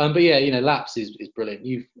 But yeah, laps is brilliant.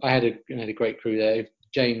 I had a great crew there.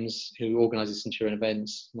 James, who organises Centurion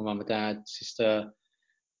events, my mum and dad, sister,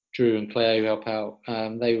 Drew and Claire, who help out.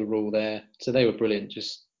 They were all there, so they were brilliant.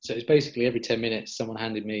 So it's basically every 10 minutes someone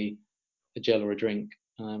handed me a gel or a drink.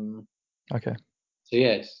 Okay. So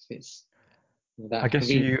yeah, it's that I guess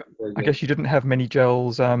convenient. you didn't have many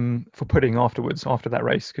gels for pudding afterwards after that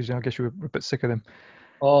race because I guess you were a bit sick of them.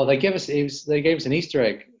 Oh, they gave us an Easter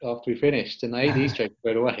egg after we finished, and I ate the Easter egg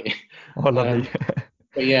straight away. Oh, lovely.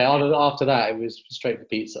 But yeah, after that it was straight for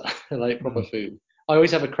pizza, like proper food. I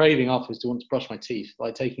always have a craving afterwards to want to brush my teeth,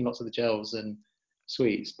 like taking lots of the gels and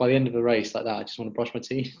sweets. By the end of the race, like that, I just want to brush my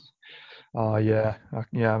teeth. Oh yeah,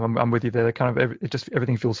 I'm with you there. Kind of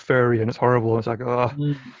everything feels furry and it's horrible. It's like, oh.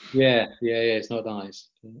 Yeah. It's not nice.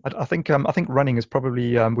 I think running is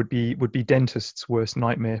probably would be dentist's worst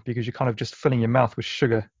nightmare because you're kind of just filling your mouth with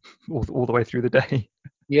sugar all the way through the day.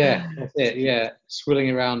 Yeah, that's it. Yeah, swilling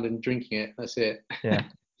around and drinking it. That's it. Yeah.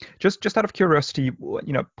 Just out of curiosity,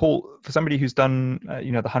 Paul, for somebody who's done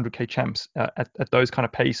the 100k champs at those kind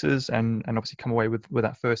of paces and obviously come away with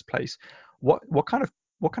that first place, what kind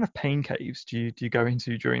of pain caves do you go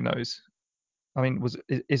into during those? I mean,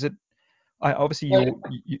 is it obviously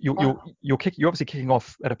you're obviously kicking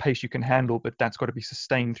off at a pace you can handle, but that's got to be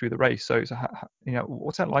sustained through the race. So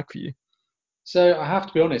what's that like for you? So I have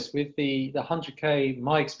to be honest with the 100k.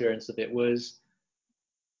 My experience of it was,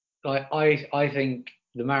 I think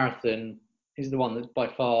the marathon is the one that by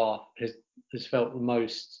far has felt the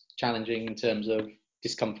most challenging in terms of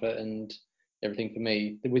discomfort and everything for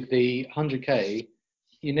me. With the 100k,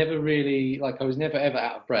 you never really, I was never ever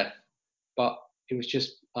out of breath, but it was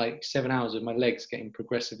just like 7 hours of my legs getting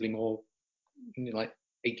progressively more,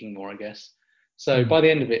 aching more, I guess. So by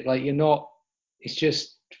the end of it, you're not, it's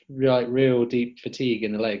just real deep fatigue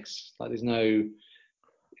in the legs. There's no,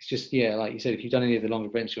 it's just, yeah, like you said, if you've done any of the longer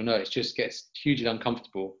events, you'll know it just gets hugely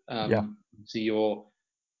uncomfortable. So you're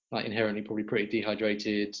inherently probably pretty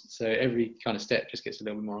dehydrated. So every kind of step just gets a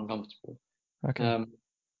little bit more uncomfortable. Okay.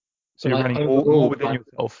 So you're running more within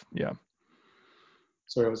yourself. Yeah.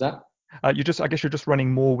 Sorry, what was that? I guess you're just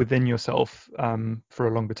running more within yourself for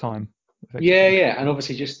a longer time. Yeah, and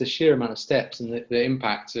obviously just the sheer amount of steps and the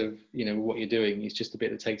impact of what you're doing is just a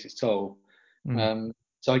bit that takes its toll.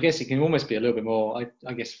 So I guess it can almost be a little bit more,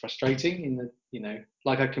 I guess, frustrating in the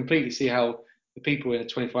I completely see how the people in a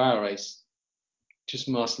 24-hour race just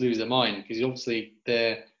must lose their mind because obviously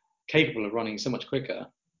they're capable of running so much quicker,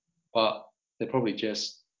 but they're probably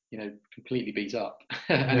just completely beat up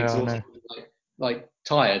and exhausted,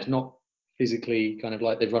 tired, not physically kind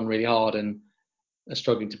of they've run really hard and are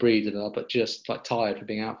struggling to breathe, but just tired for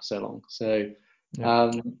being out for so long. So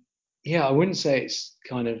I wouldn't say it's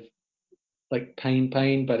kind of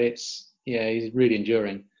pain, but it's really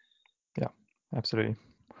enduring. Yeah, absolutely.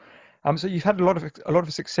 So you've had a lot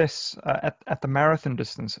of success at the marathon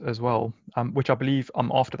distance as well, which I believe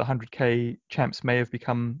after the 100k champs may have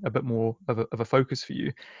become a bit more of a focus for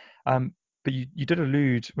you. But you did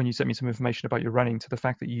allude when you sent me some information about your running to the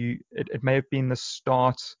fact that it may have been the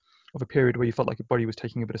start of a period where you felt like your body was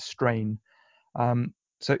taking a bit of strain.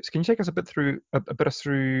 So can you take us a bit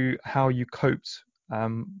through how you coped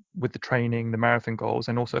with the training, the marathon goals,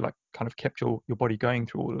 and also kind of kept your body going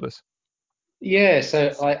through all of this? Yeah,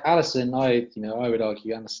 so Alison, I would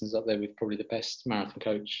argue Alison's up there with probably the best marathon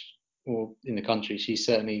coach in the country. She's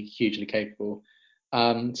certainly hugely capable.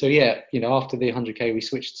 So yeah, after the 100k, we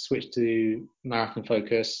switched to marathon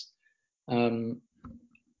focus.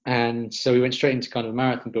 And so we went straight into kind of a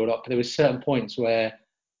marathon build up. But there were certain points where,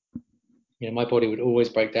 you know, my body would always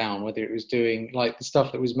break down, whether it was doing like the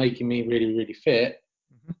stuff that was making me really, really fit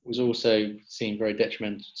was also seemed very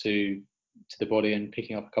detrimental to the body and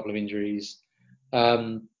picking up a couple of injuries.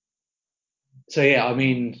 So yeah, I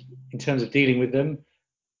mean, in terms of dealing with them,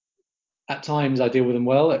 at times I deal with them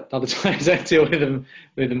well. At other times I deal with them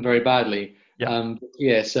very badly.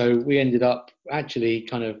 Yeah. So we ended up actually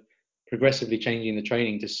kind of progressively changing the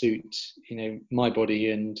training to suit, you know, my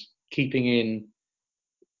body and keeping in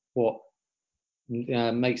what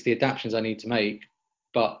makes the adaptations I need to make,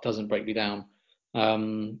 but doesn't break me down.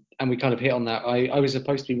 And we kind of hit on that. I was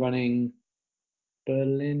supposed to be running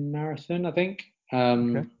Berlin Marathon, I think.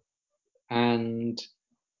 And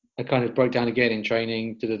I kind of broke down again in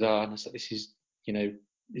training, and I was like, this is, you know,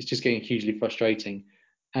 it's just getting hugely frustrating.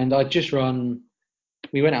 And I'd just run,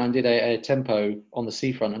 we went out and did a tempo on the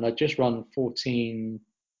seafront, and I'd just run 14:30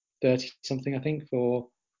 something, I think, or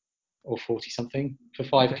 40 something for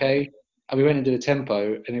 5K. And we went and did a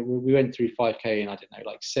tempo, and we went through 5K in, I don't know,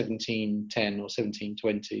 like 17:10 or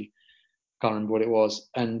 17:20. Can't remember what it was.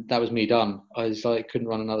 And that was me done. I was like, couldn't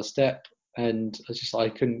run another step. And I was just, I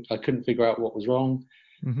couldn't figure out what was wrong.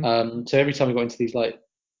 So every time we got into these, like,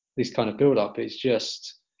 this kind of build up, it's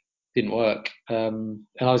just didn't work. And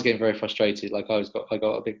I was getting very frustrated. Like I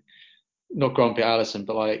got a big, not grumpy at Alison,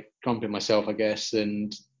 but like grumpy at myself, I guess.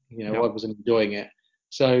 And, you know, I wasn't enjoying it.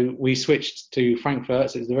 So we switched to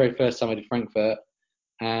Frankfurt. So it was the very first time I did Frankfurt.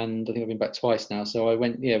 And I think I've been back twice now. So I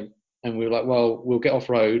went, and we were like, well, we'll get off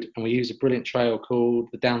road. And we use a brilliant trail called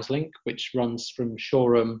the Downs Link, which runs from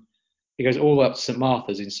Shoreham. It goes all the way up to St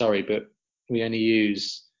Martha's in Surrey, but we only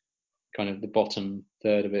use kind of the bottom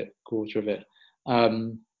third of it, quarter of it.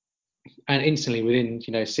 And instantly within,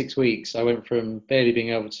 6 weeks, I went from barely being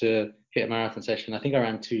able to hit a marathon session. I think I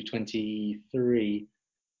ran 2:23.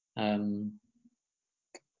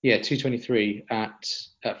 2:23 at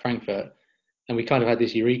Frankfurt. And we kind of had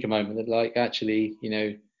this eureka moment that, like, actually,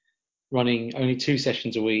 running only 2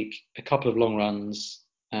 sessions a week, a couple of long runs,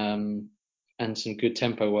 and some good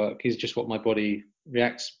tempo work is just what my body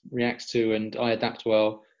reacts to, and I adapt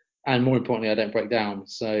well. And more importantly, I don't break down.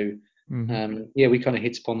 So, we kind of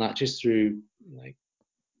hit upon that just through, like,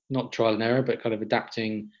 not trial and error, but kind of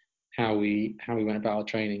adapting how we went about our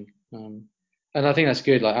training. And I think that's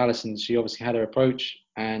good. Like Alison, she obviously had her approach,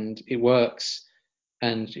 and it works.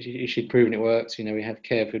 And she'd proven it works. We had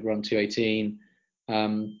Kev who'd run 2:18,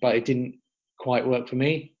 but it didn't quite work for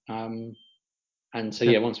me. And so,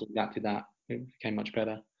 once we adapted that, it became much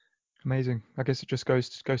better. Amazing. I guess it just goes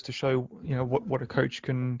to show, what a coach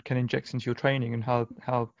can inject into your training, and how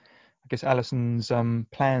I guess Alison's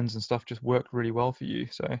plans and stuff just worked really well for you.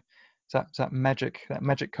 So it's that magic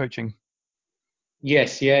coaching.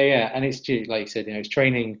 Yes, yeah, and it's, like you said, it's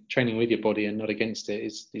training with your body and not against it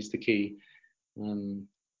is the key.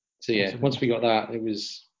 So yeah, Absolutely. Once we got that, it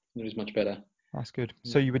was much better. That's good.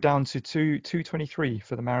 So you were down to 2:23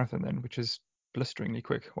 for the marathon then, which is blisteringly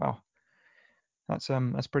quick. Wow. That's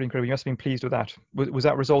pretty incredible. You must have been pleased with that. Was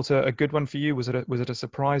that result a good one for you? Was it a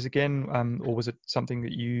surprise again, or was it something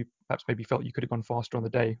that you perhaps maybe felt you could have gone faster on the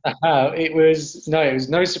day? It was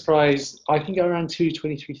no surprise. I can go around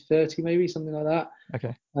 2:23:30 maybe, something like that.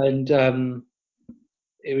 Okay. And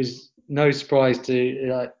it was no surprise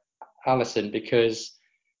to Alison, because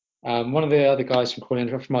one of the other guys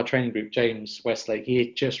from our training group, James Westlake, he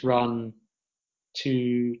had just run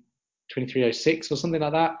 2:23:06 or something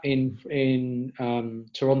like that in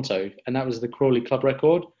Toronto, and that was the Crawley Club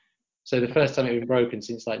record. So the first time it had been broken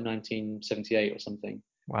since like 1978 or something.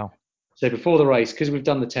 Wow. So before the race, because we've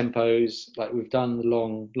done the tempos, like we've done the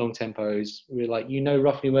long tempos, we're like,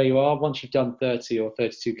 roughly where you are. Once you've done 30 or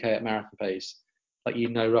 32k at marathon pace, like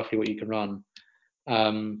roughly what you can run.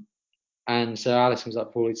 And so Alison was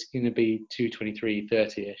like, well, it's going to be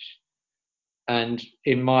 2:23:30ish. And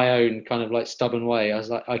in my own kind of like stubborn way, I was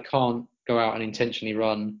like, I can't go out and intentionally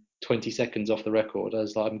run 20 seconds off the record. I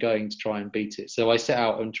was like, I'm going to try and beat it. So I set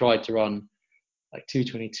out and tried to run like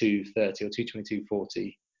 2:22:30 or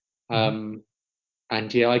 2:22:40.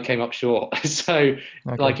 And I came up short. So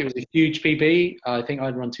like it was a huge PB. I think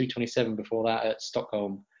I'd run 2:27 before that at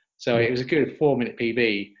Stockholm. So it was a good 4-minute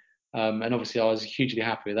PB. And obviously I was hugely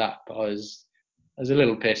happy with that, but I was a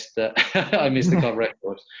little pissed that I missed the club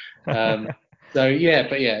record. So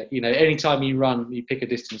anytime you pick a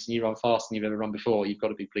distance and you run faster than you've ever run before, you've got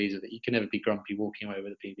to be pleased with it. You can never be grumpy walking away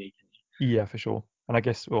with a PB, can you? Yeah, for sure. And I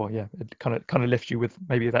guess, it kind of lifts you with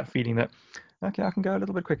maybe that feeling that, okay, I can go a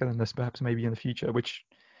little bit quicker than this, perhaps maybe in the future, which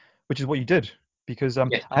is what you did. Because I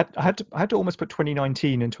had to almost put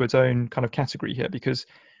 2019 into its own kind of category here, because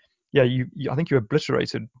yeah, I think you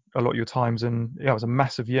obliterated a lot of your times, and yeah, it was a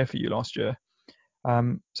massive year for you last year.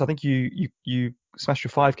 So I think you smashed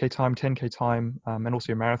your 5K time, 10K time, and also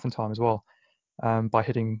your marathon time as well, by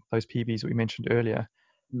hitting those PBs that we mentioned earlier,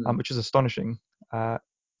 which is astonishing.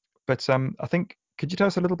 But I think, could you tell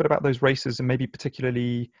us a little bit about those races, and maybe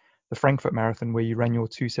particularly the Frankfurt Marathon where you ran your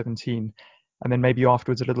 2:17, and then maybe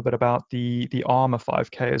afterwards a little bit about the Armour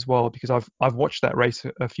 5K as well, because I've watched that race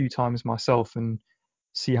a few times myself, and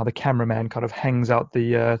see how the cameraman kind of hangs out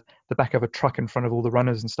the back of a truck in front of all the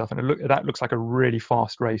runners and stuff, and that looks like a really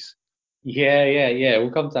fast race. Yeah.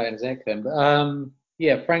 We'll come to that in a second. But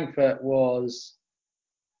yeah, Frankfurt was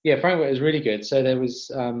really good. So there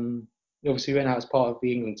was obviously we went out as part of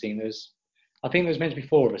the England team. I think there was meant to be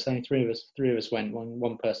four of us. Only three of us went.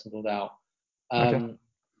 One person pulled out. Okay.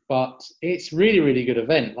 But it's really good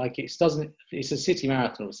event. Like it's a city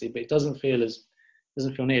marathon obviously, but it doesn't feel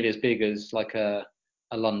nearly as big as like a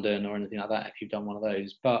London or anything like that if you've done one of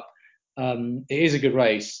those. But it is a good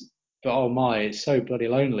race. But oh my, it's so bloody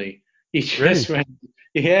lonely. You just Really?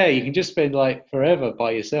 yeah, you can just spend like forever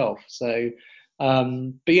by yourself. So,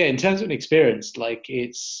 but yeah, in terms of an experience, like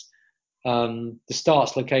it's the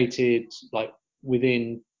start's located like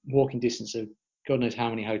within walking distance of God knows how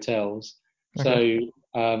many hotels. Okay.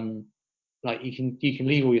 So like you can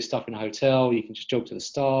leave all your stuff in a hotel. You can just jog to the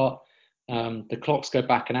start. The clocks go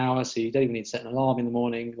back an hour, so you don't even need to set an alarm in the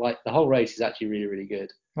morning. Like the whole race is actually really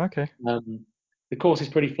good. Okay. The course is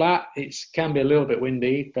pretty flat. It can be a little bit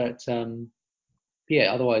windy, but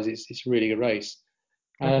yeah, otherwise it's a really good race.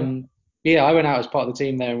 Okay. Yeah, I went out as part of the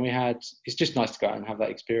team there, and it's just nice to go out and have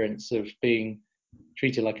that experience of being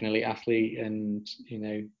treated like an elite athlete, and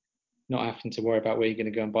not having to worry about where you're going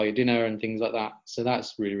to go and buy your dinner and things like that. So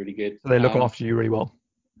that's really good. So they look after you really well.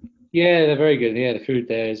 Yeah, they're very good. Yeah, the food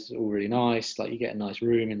there is all really nice. Like you get a nice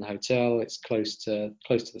room in the hotel. It's close to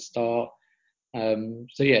the start.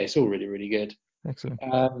 So yeah, it's all really good. Excellent.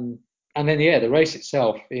 And then yeah, the race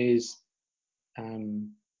itself is.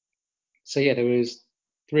 So yeah, there was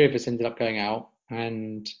three of us ended up going out,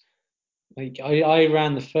 and like I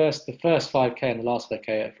ran the first 5K and the last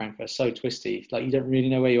 5K at Frankfurt. So twisty, like you don't really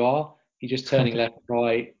know where you are. You're just turning left,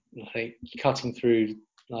 right, like cutting through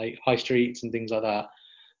like high streets and things like that.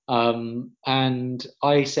 And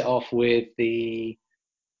I set off with the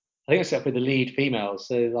lead females,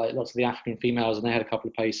 so like lots of the African females, and they had a couple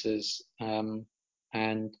of pacers. And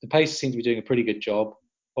the pacers seemed to be doing a pretty good job.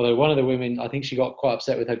 Although one of the women, I think she got quite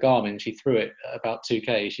upset with her Garmin. She threw it at about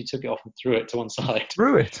 2K. She took it off and threw it to one side.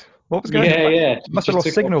 Through it. What was going on? Yeah. She Must have just lost took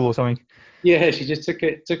it off. signal or something. Yeah, she just took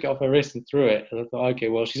it off her wrist and threw it. And I thought, okay,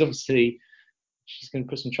 well, she's going to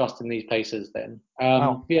put some trust in these pacers then.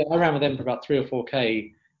 Wow. Yeah, I ran with them for about 3 or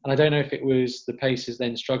 4K, and I don't know if it was the pacers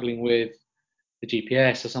then struggling with the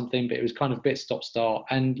GPS or something, but it was kind of a bit stop start,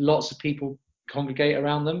 and lots of people congregate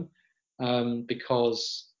around them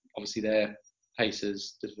because obviously they're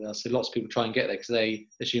pacers as well. So lots of people try and get there because they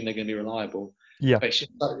assume they're going to be reliable. Yeah. But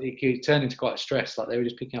it could turn into quite a stress. Like they were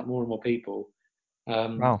just picking up more and more people.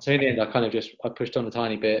 Wow. So in the end, I pushed on a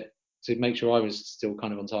tiny bit to make sure I was still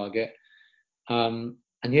kind of on target. And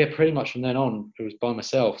yeah, pretty much from then on, it was by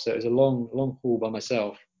myself. So it was a long haul by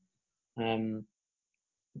myself. And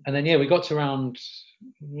then yeah, we got to around,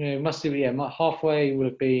 halfway would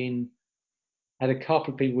have been. I had a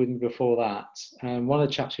couple of people with me before that. One of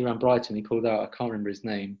the chaps who ran Brighton, he pulled out. I can't remember his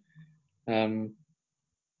name.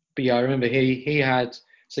 But yeah, I remember he had.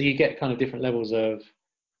 So you get kind of different levels of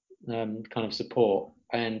kind of support,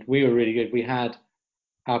 and we were really good. We had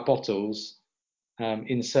our bottles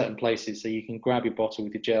in certain places, so you can grab your bottle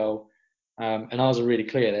with your gel. And ours are really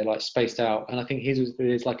clear. They're like spaced out, and I think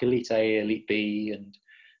there's like Elite A, Elite B, and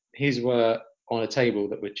his were on a table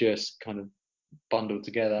that were just kind of bundled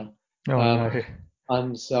together. Oh no.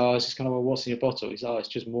 And so I was just kind of, well, what's in your bottle? He's, oh, it's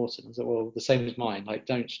just Morton. I was like, well, the same as mine. Like,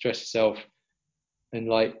 don't stress yourself and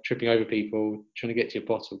like tripping over people trying to get to your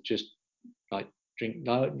bottle. Just like drink.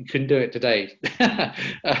 No, you couldn't do it today. I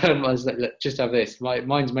was like, look, just have this.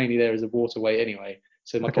 Mine's mainly there as a water weight anyway,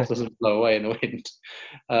 so my Okay. bottle doesn't blow away in the wind.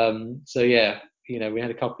 So yeah, we had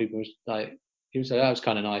a couple of people like, he was like, that was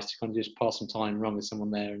kind of nice to kind of just pass some time, run with someone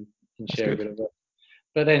there, and That's share a good. bit of it.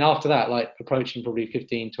 But then after that, like approaching probably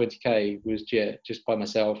 15, 20K was just by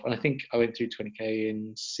myself. And I think I went through 20K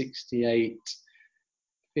in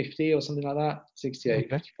 68:50 or something like that.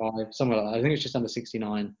 68:55, something like that. I think it was just under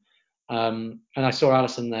 69. And I saw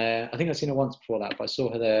Alison there. I think I'd seen her once before that, but I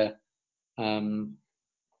saw her there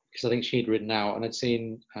because I think she'd ridden out, and I'd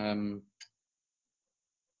seen,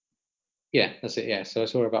 yeah, that's it. Yeah. So I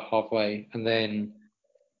saw her about halfway. And then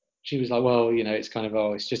she was like, well, it's kind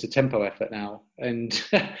of, it's just a tempo effort now. And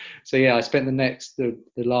so yeah, I spent the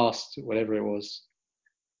last whatever it was,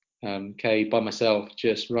 K by myself,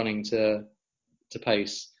 just running to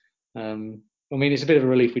pace. I mean, it's a bit of a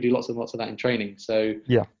relief. We do lots and lots of that in training, so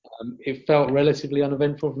Yeah. it felt relatively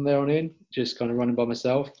uneventful from there on in, just kind of running by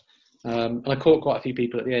myself. And I caught quite a few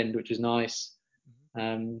people at the end, which was nice,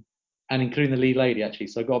 and including the lead lady actually.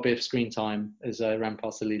 So I got a bit of screen time as I ran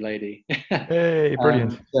past the lead lady. Hey,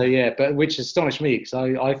 brilliant. So yeah, but which astonished me because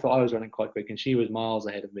I thought I was running quite quick and she was miles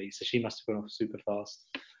ahead of me, so she must have gone off super fast.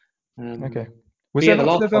 Okay. Was Yeah, there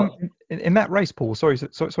the lots last of part, in that race, Paul? Sorry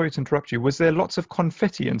to interrupt you. Was there lots of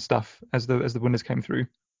confetti and stuff as the winners came through?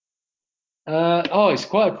 it's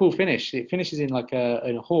quite a cool finish. It finishes in like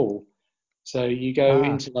in a hall, so you go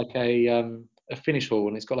into like a finish hall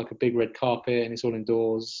and it's got like a big red carpet and it's all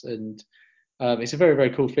indoors and it's a very very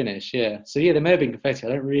cool finish. Yeah. So yeah, there may have been confetti. I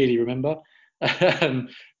don't really remember,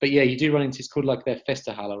 but yeah, you do run into it's called like their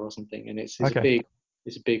Festahalle or something, and it's Okay.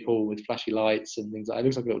 a big hall with flashy lights and things. It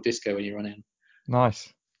looks like a little disco when you run in.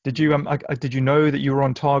 Nice. Did you did you know that you were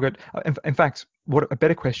on target? In fact, what a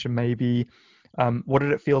better question maybe, what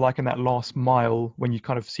did it feel like in that last mile when you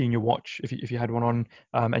kind of seen your watch, if you had one on,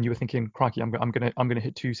 and you were thinking, crikey, I'm gonna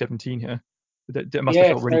hit 2:17 here. It must have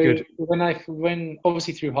Yeah. felt really So good. when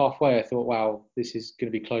obviously through halfway, I thought, wow, this is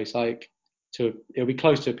going to be close. It'll be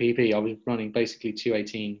close to a PB. I was running basically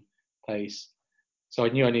 2:18 pace, so I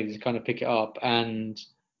knew I needed to kind of pick it up and.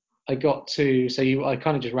 I got to I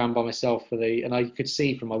kind of just ran by myself and I could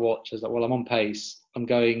see from my watch. I was like, well, I'm on pace. I'm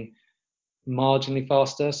going marginally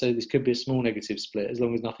faster, so this could be a small negative split as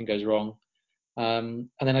long as nothing goes wrong. And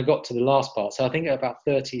then I got to the last part. So I think at about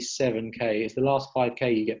 37k, it's the last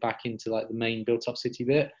 5k you get back into like the main built-up city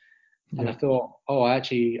bit. And I Yeah. thought, oh, I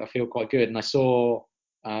feel quite good. And I saw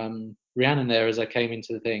Rhiannon there as I came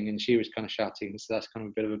into the thing, and she was kind of shouting, so that's kind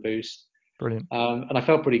of a bit of a boost. Brilliant. And I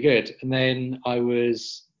felt pretty good. And then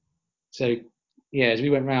so yeah, as we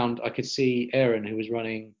went round, I could see Aaron, who was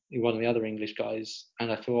running, one of the other English guys,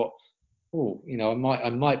 and I thought, oh, I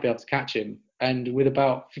might be able to catch him. And with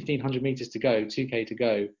about 1,500 meters to go, 2k to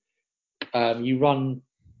go, you run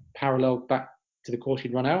parallel back to the course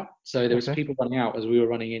you'd run out. So there was Okay. people running out as we were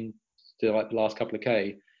running in to like the last couple of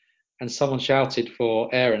k, and someone shouted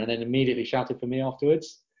for Aaron, and then immediately shouted for me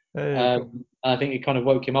afterwards. Hey, cool. I think it kind of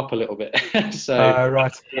woke him up a little bit. So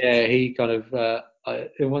Right. yeah, he kind of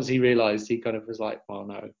once he realised, he kind of was like, well,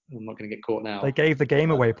 no, I'm not going to get caught They now. gave the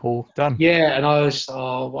game away, Paul. Done. Yeah, and I was,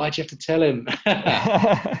 oh, why'd you have to tell him?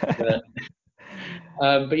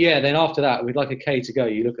 But yeah, then after that, with like a K to go,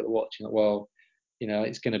 you look at the watch and like, well,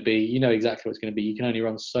 it's going to be, exactly what it's going to be. You can only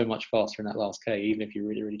run so much faster in that last K, even if you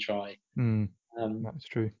really, really try. That's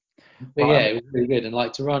true. But yeah, it was really good. And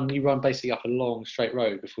like you run basically up a long straight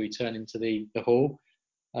road before you turn into the hall.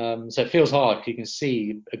 So it feels hard because you can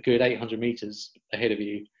see a good 800 meters ahead of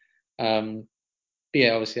you. But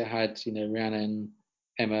yeah, obviously I had, Rhiannon,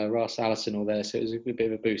 Emma, Russ, Alison all there. So it was a bit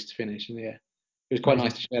of a boost to finish. And yeah, it was quite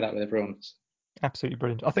nice Amazing. to share that with everyone. Absolutely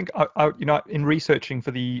brilliant. I think in researching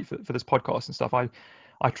for this podcast and stuff, I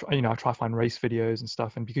try to find race videos and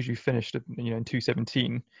stuff, and because you finished it, in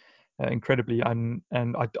 2:17, incredibly, and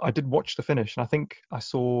I did watch the finish, and I think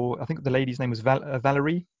the lady's name was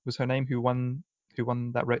Valerie was her name, who won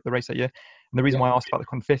the race that year. And the reason Yeah. why I asked about the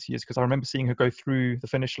confetti is because I remember seeing her go through the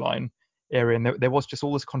finish line area, and there was just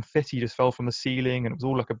all this confetti just fell from the ceiling, and it was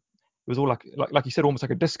all like you said, almost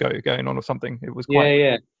like a disco going on or something. It was Yeah, quite,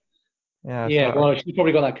 yeah. yeah. Yeah, So well, she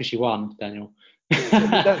probably got that because she won, Daniel.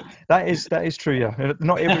 that is true. Yeah,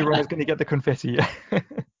 not every runner's going to get the confetti.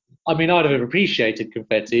 I mean, I'd have appreciated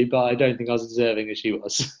confetti, but I don't think I was as deserving as she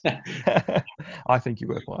was. I think you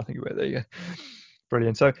were. Well, I think you were. There you go.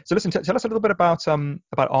 Brilliant. So listen, tell us a little bit about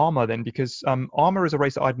Armour then, because Armour is a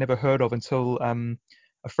race that I'd never heard of until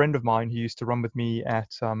a friend of mine who used to run with me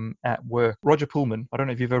at work, Roger Pullman. I don't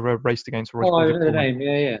know if you've ever raced against Oh, I Roger know the Pullman. name.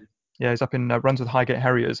 Yeah, yeah. Yeah, he's up in runs with Highgate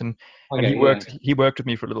Harriers, and Okay, he worked with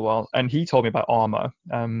me for a little while, and he told me about Armour.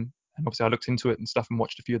 And obviously I looked into it and stuff and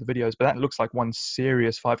watched a few of the videos, but that looks like one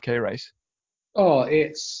serious 5K race. Oh,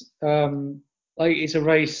 it's like it's a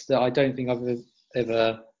race that I don't think I've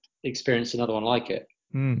ever experienced another one like it.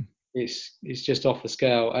 Mm, It's just off the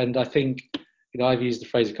scale, and I think I've used the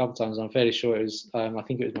phrase a couple of times. I'm fairly sure it was I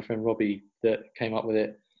think it was my friend Robbie that came up with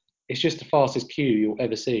it. It's just the fastest queue you'll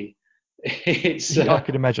ever see. It's yeah, I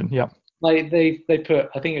could imagine. Yeah. like they put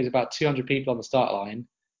I think it was about 200 people on the start line,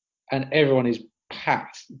 and everyone is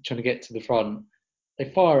packed trying to get to the front. They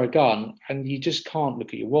fire a gun, and you just can't look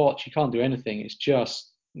at your watch. You can't do anything.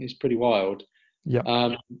 It's pretty wild. Yeah.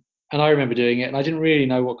 Um, and I remember doing it, and I didn't really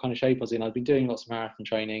know what kind of shape I was in. I'd been doing lots of marathon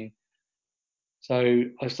training, So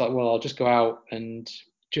I was like, well, I'll just go out and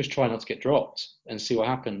just try not to get dropped and see what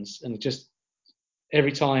happens. And just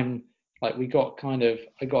every time, like I got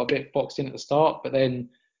a bit boxed in at the start, but then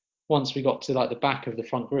once we got to like the back of the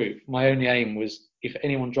front group, my only aim was if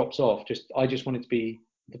anyone drops off, I just wanted to be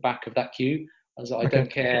the back of that queue. I was like, I Okay.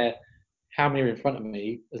 don't care how many are in front of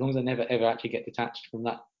me, as long as I never ever actually get detached from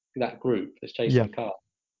that group that's chasing Yeah. the car,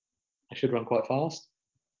 I should run quite fast.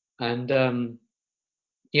 And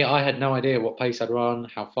yeah, I had no idea what pace I'd run,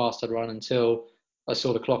 how fast I'd run until I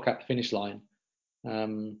saw the clock at the finish line.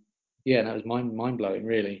 Yeah, and that was mind blowing,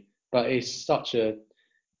 really. But it's such a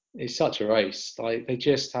race. Like they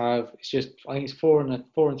just have, it's just I think it's 4 and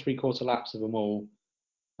 3/4 laps of them all.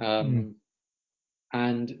 Mm.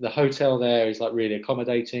 And the hotel there is like really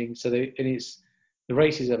accommodating. The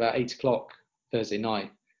race is about 8 o'clock Thursday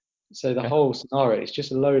night. So the Okay. whole scenario is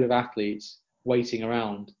just a load of athletes waiting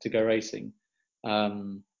around to go racing.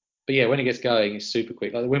 But yeah, when it gets going, it's super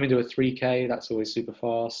quick. Like the women do a 3K, that's always super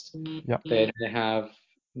fast. Yeah. Then they have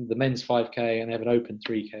the men's 5K and they have an open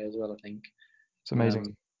 3K as well, I think. It's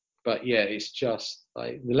amazing. But yeah, it's just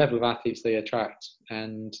like the level of athletes they attract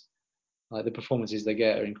and like the performances they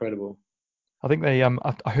get are incredible. I think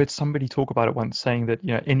I heard somebody talk about it once, saying that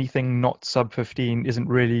anything not sub 15 isn't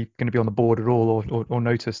really going to be on the board at all, or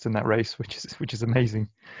noticed in that race, which is amazing.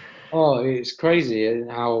 Oh, it's crazy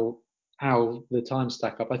how the times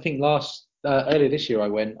stack up. I think earlier this year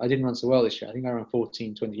I didn't run so well this year. I think I ran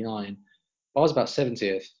 14:29. I was about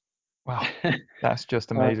 70th. Wow, that's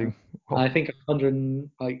just Um, amazing. I Well, think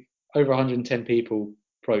 100 like over 110 people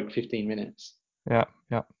broke 15 minutes. yeah,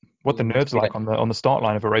 yeah. What the nerves Yeah. like on the start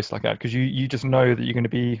line of a race like that, because you just know that you're going to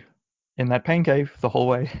be in that pain cave the whole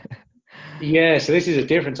way. Yeah, so this is a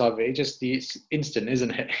different type of it. It's instant,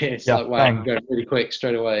 isn't it? It's Yeah, like wow, I'm bang. going really quick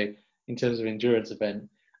straight away in terms of endurance event.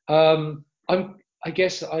 I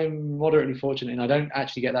guess I'm moderately fortunate and I don't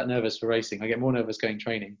actually get that nervous for racing. I get more nervous going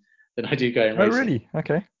training than I do going Oh, racing. really?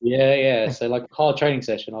 Okay. Yeah, yeah. So like a hard training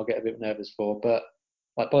session, I'll get a bit nervous for, but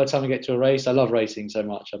like by the time I get to a race, I love racing so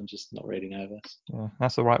much, I'm just not really nervous. Yeah,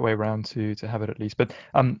 that's the right way around to have it at least. But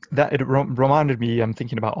that it reminded me. I'm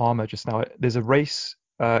thinking about Armour just now. There's a race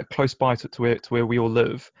close by to where we all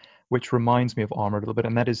live, which reminds me of Armour a little bit,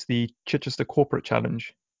 and that is the Chichester Corporate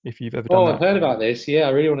Challenge. If you've ever done Oh, I've that, heard about this. Yeah, I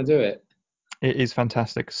really want to do it. it is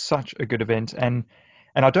fantastic. Such a good event, and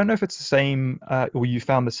I don't know if it's the same or you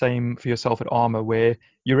found the same for yourself at Armour, where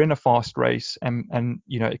you're in a fast race and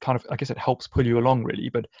it kind of, I guess, it helps pull you along really.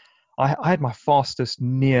 But I had my fastest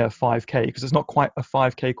near 5K, because it's not quite a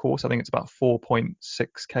 5K course. I think it's about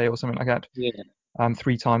 4.6K or something like that, Yeah.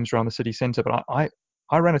 3 times around the city centre. But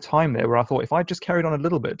I ran a time there where I thought if I just carried on a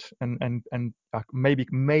little bit and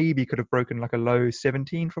maybe could have broken like a low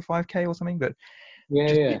 17 for 5K or something. But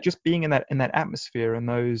Yeah, yeah. just being in that atmosphere and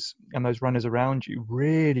those runners around you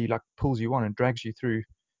really like pulls you on and drags you through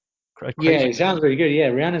Yeah, crazy. it sounds really good. Yeah,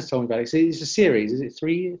 Rihanna's told me about it. So it's a series. Is it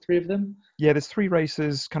three of them? Yeah, there's 3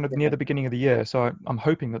 races kind of near Yeah. the beginning of the year, so I'm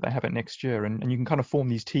hoping that they have it next year, and you can kind of form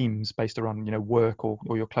these teams based around work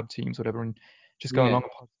or your club teams, whatever, and just go Yeah. along.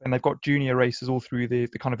 And they've got junior races all through the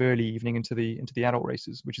kind of early evening into the adult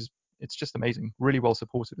races, it's just amazing, really well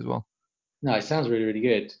supported as well. No, it sounds really, really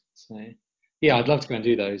good. So yeah, I'd love to go and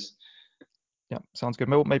do those. Yeah, sounds good.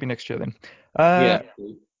 Well, maybe next year then. Yeah.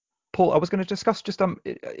 Paul, I was going to discuss just in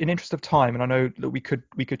interest of time, and I know that we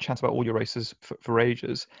could chat about all your races for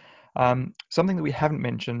ages. Something that we haven't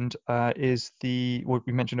mentioned is we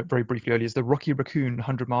mentioned it very briefly earlier, is the Rocky Raccoon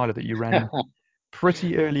 100 miler that you ran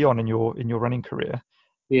pretty early on in your running career.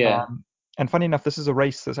 Yeah. And funny enough, this is a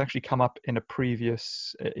race that's actually come up in a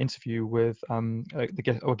previous interview with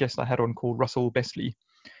the guest I had on, called Russell Bestley,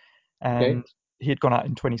 Okay. and he had gone out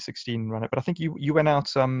in 2016 and run it. But I think you went out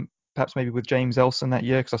perhaps maybe with James Elson that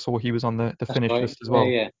year, because I saw he was on the That's finish right. list as Yeah, well.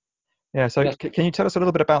 yeah. Yeah, so That's, can you tell us a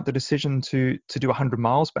little bit about the decision to do 100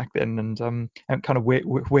 miles back then, and kind of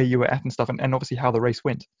where you were at and stuff, and obviously how the race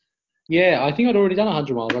went? yeah, I think I'd already done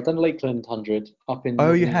 100 miles. I'd done Lakeland 100 up in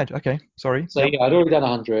Oh, you Nottingham. had. Okay, sorry. So Yep. yeah, I'd already done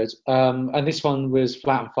 100. And this one was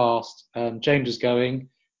flat and fast. James was going.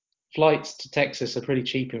 Flights to Texas are pretty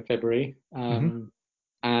cheap in February. Hmm.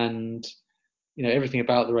 And everything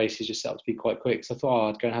about the race is just set up to be quite quick. So I thought,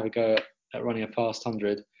 I'd go and have a go at running a fast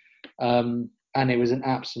 100. And it was an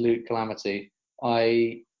absolute calamity.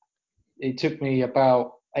 It took me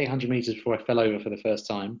about 800 meters before I fell over for the first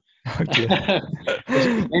time. Oh dear.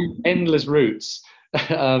 Endless routes.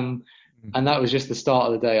 um, and that was just the start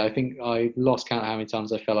of the day. I think I lost count of how many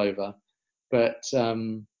times I fell over. But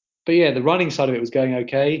yeah, the running side of it was going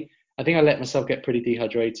okay. I think I let myself get pretty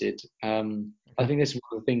dehydrated. I Okay. think this is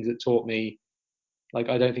one of the things that taught me. Like,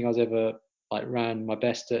 I don't think I was ever like ran my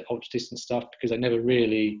best at ultra distance stuff because I never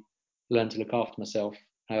really learned to look after myself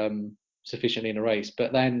sufficiently in a race.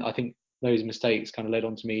 But then I think those mistakes kind of led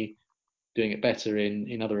on to me doing it better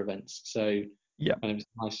in other events. So Yeah. kind of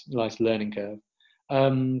nice learning curve.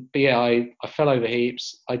 But yeah, I fell over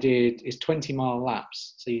heaps. It's 20-mile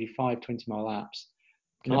laps, so you do 5 20-mile laps.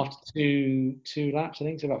 And Okay. after two laps, I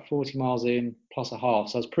think it's about 40 miles in plus a half.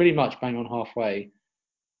 So I was pretty much bang on halfway.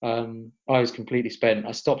 I was completely spent.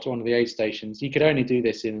 I stopped at one of the aid stations. You could only do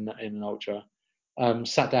this in an ultra.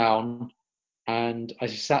 Sat down, and I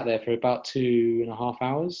just sat there for about 2.5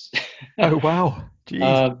 hours. Oh wow,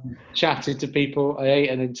 jeez. Chatted to people. I ate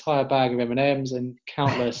an entire bag of M&Ms and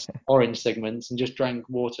countless orange segments, and just drank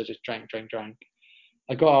water. Just drank.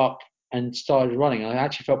 I got up and started running. I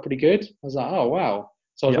actually felt pretty good. I was like, oh wow.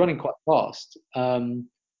 So I was running quite fast.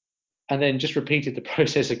 And then just repeated the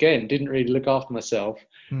process again. Didn't really look after myself,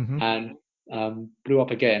 and blew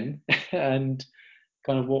up again, and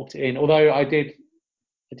kind of walked in. Although I did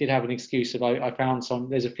have an excuse of I found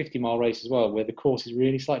there's a 50-mile race as well where the course is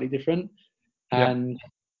really slightly different, and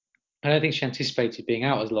I don't think she anticipated being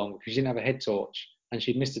out as long because she didn't have a head torch and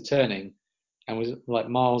she'd missed a turning and was like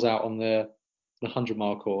miles out on the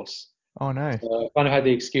 100-mile course. Oh no. So I kind of had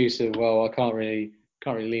the excuse of, well, I can't really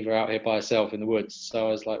leave her out here by herself in the woods. So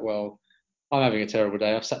I was like, well, I'm having a terrible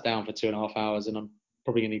day. I've sat down for 2.5 hours and I'm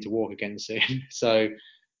probably gonna need to walk again soon. So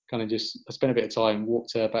kind of just I spent a bit of time,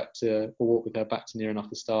 walked with her back to near enough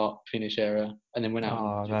the start finish area, and then went out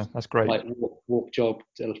and No, just that's great. like walk jog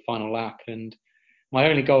to the final lap. And my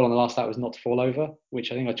only goal on the last lap was not to fall over,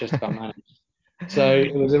 which I think I just about managed. So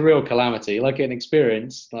it was a real calamity. Like an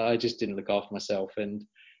experience, I just didn't look after myself. And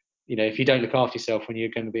if you don't look after yourself when you're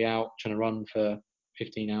going to be out trying to run for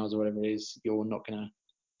 15 hours or whatever it is, it's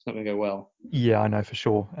not gonna go well. Yeah, I know for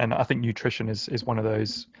sure. And I think nutrition is one of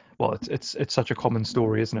those. Well, it's such a common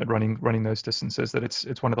story, isn't it? Running those distances, that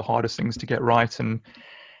it's one of the hardest things to get right. And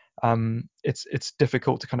it's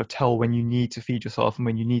difficult to kind of tell when you need to feed yourself and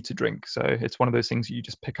when you need to drink. So it's one of those things you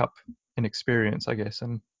just pick up in experience, I guess.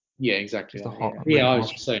 And yeah, exactly. Really I hard.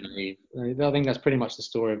 was so naive. I think that's pretty much the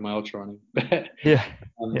story of my ultra running. But yeah.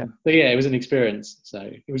 But yeah, it was an experience, so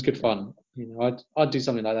it was good fun. I'd do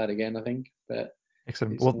something like that again, I think. But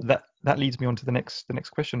excellent. Well, that leads me on to the next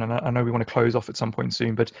question, and I know we want to close off at some point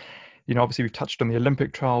soon, but obviously we've touched on the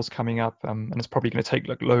Olympic trials coming up, and it's probably going to take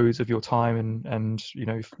like loads of your time and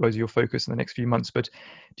loads of your focus in the next few months. But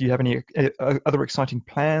do you have any other exciting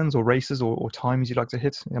plans or races or times you'd like to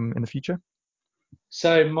hit in the future?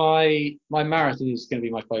 So my marathon is going to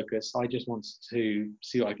be my focus. I just want to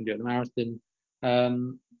see what I can do at the marathon.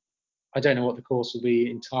 I don't know what the course will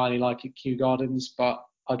be entirely like at Kew Gardens, but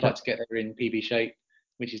I'd like to get there in PB shape,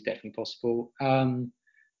 which is definitely possible.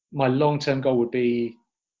 My long-term goal would be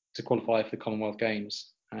to qualify for the Commonwealth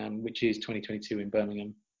Games, which is 2022 in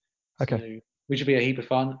Birmingham. Okay. So, which would be a heap of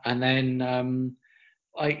fun. And then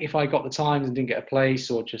if I got the times and didn't get a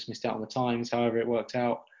place or just missed out on the times, however it worked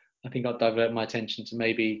out, I think I'd divert my attention to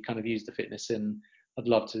maybe kind of use the fitness, and I'd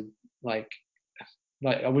love to like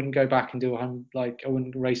I wouldn't go back and do I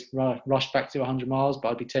wouldn't rush back to 100 miles, but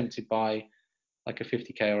I'd be tempted by like a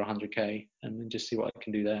 50k or 100k and then just see what I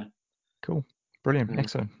can do there. Cool, brilliant,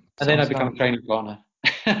 excellent. And then I become a training partner.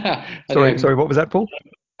 Sorry, what was that, Paul?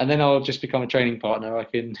 And then I'll just become a training partner. I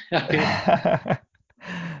can you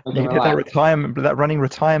can hit that running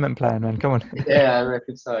retirement plan, man. Come on. Yeah, I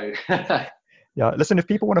reckon so. Yeah, listen, if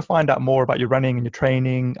people want to find out more about your running and your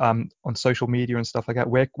training on social media and stuff like that,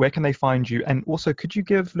 where can they find you? And also, could you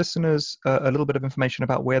give listeners a little bit of information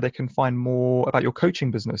about where they can find more about your coaching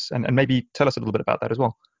business, and maybe tell us a little bit about that as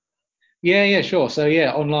well? Yeah, sure. So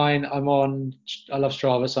yeah, online, I love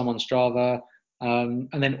Strava, so I'm on Strava.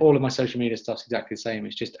 And then all of my social media stuff's exactly the same.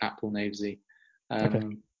 It's just Paul Navesey. Okay.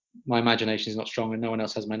 My imagination is not strong and no one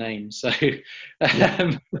else has my name. So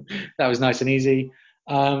that was nice and easy.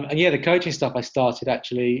 And yeah, the coaching stuff I started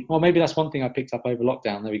actually, well, maybe that's one thing I picked up over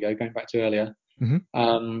lockdown. There we go, going back to earlier.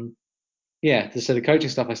 Mm-hmm. So the coaching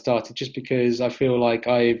stuff I started just because I feel like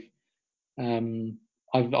I've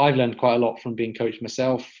learned quite a lot from being coached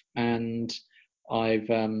myself, and I've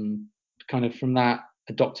kind of from that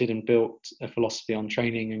adopted and built a philosophy on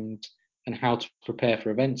training and how to prepare for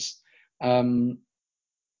events. And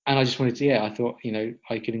I just wanted to, I thought,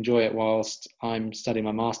 I could enjoy it whilst I'm studying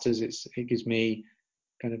my masters. It gives me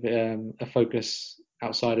kind of a focus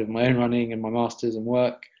outside of my own running and my masters and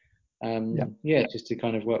work. Just to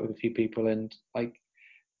kind of work with a few people, and like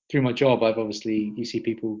through my job, you see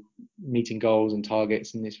people meeting goals and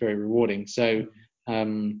targets, and it's very rewarding. So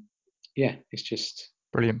it's just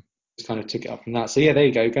brilliant. Just kind of took it up from that. So yeah, there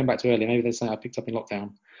you go. Going back to earlier, maybe there's something I picked up in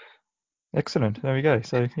lockdown. Excellent. There we go.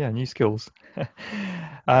 So yeah, new skills.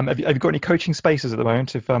 Have you got any coaching spaces at the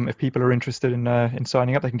moment? If people are interested in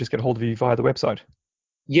signing up, they can just get a hold of you via the website.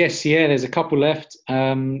 Yes, yeah, there's a couple left.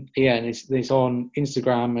 Yeah, and it's on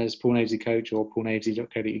Instagram as Paul Navesy Coach or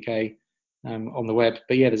paulnavesy.co.uk on the web.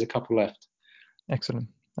 But yeah, there's a couple left. Excellent.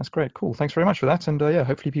 That's great. Cool. Thanks very much for that. And yeah,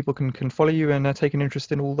 hopefully people can follow you and take an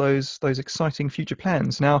interest in all those exciting future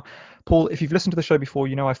plans. Now, Paul, if you've listened to the show before,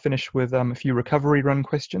 you know I finish with a few recovery run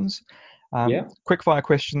questions. Yeah. Quick fire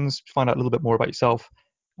questions to find out a little bit more about yourself.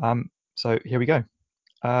 So here we go.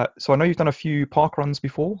 So I know you've done a few park runs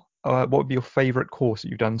before. What would be your favourite course that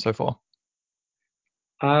you've done so far?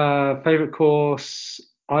 Favorite course?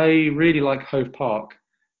 I really like Hove Park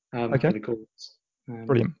Okay. for the course.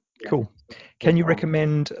 Brilliant. Yeah. Cool. Can you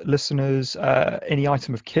recommend listeners any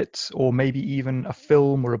item of kit, or maybe even a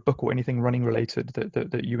film or a book or anything running related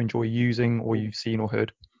that you enjoy using or you've seen or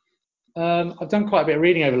heard? I've done quite a bit of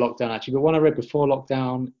reading over lockdown actually, but one I read before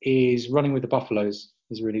lockdown is Running with the Buffaloes.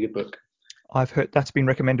 It's a really good book. I've heard that's been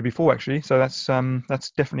recommended before actually, so that's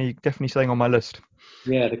definitely staying on my list.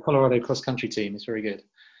 Yeah, the Colorado cross country team is very good.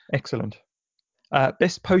 Excellent.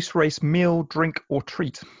 Best post race meal, drink, or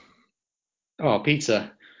treat? Oh,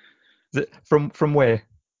 pizza. Is it from where?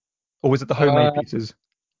 Or was it the homemade pizzas?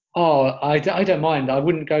 I don't mind. I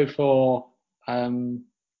wouldn't go for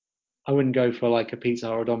like a Pizza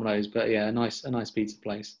Hut or a Domino's, but yeah, a nice pizza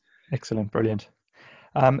place. Excellent, brilliant.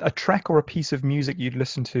 A track or a piece of music you'd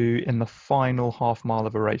listen to in the final half mile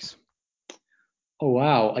of a race? Oh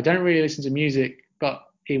wow, I don't really listen to music, but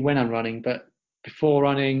when I'm running, but before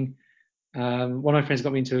running, one of my friends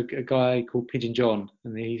got me into a guy called Pigeon John,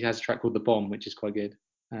 and he has a track called The Bomb, which is quite good.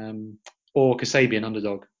 Or Kasabian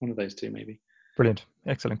Underdog, one of those two maybe. Brilliant,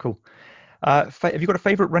 excellent, cool. Have you got a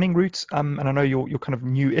favourite running route? And I know you're kind of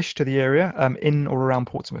new-ish to the area, in or around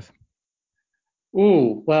Portsmouth.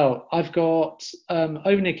 Oh well, I've got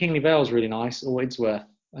over near Kingley Vale is really nice, or Idsworth.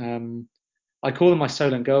 I call them my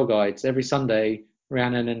Solent Girl Guides. Every Sunday,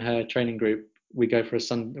 Rhiannon and her training group, we go for a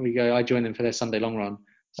sun. We go. I join them for their Sunday long run.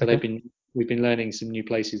 So Okay. we've been learning some new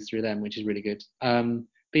places through them, which is really good.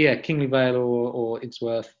 But yeah, Kingley Vale or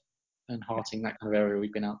Idsworth and Harting, that kind of area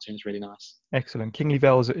we've been out to, and it's really nice. Excellent. Kingley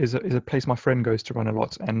Vale is a place my friend goes to run a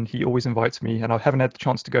lot, and he always invites me, and I haven't had the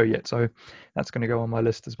chance to go yet, so that's going to go on my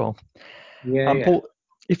list as well. Yeah. Paul,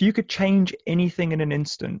 if you could change anything in an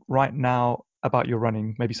instant right now about your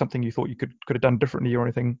running, maybe something you thought you could have done differently or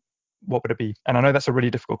anything, what would it be? And I know that's a really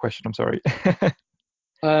difficult question. I'm sorry.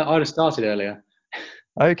 I'd have started earlier.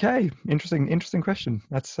 Okay, interesting question.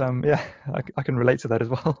 That's yeah, I can relate to that as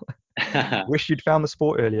well. Wish you'd found the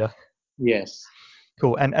sport earlier. Yes.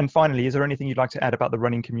 Cool. And finally, is there anything you'd like to add about the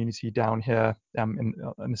running community down here in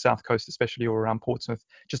the South Coast, especially, or around Portsmouth,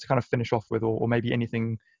 just to kind of finish off with, or maybe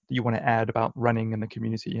anything that you want to add about running and the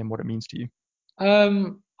community and what it means to you?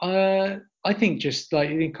 I think just like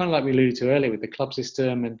kind of like we alluded to earlier with the club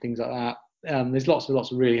system and things like that. There's lots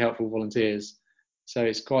of really helpful volunteers. So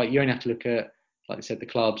it's quite you only have to look at, like I said, the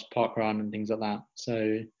clubs, park run, and things like that.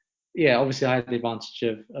 So yeah, obviously I had the advantage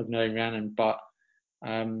of knowing Rhiannon, but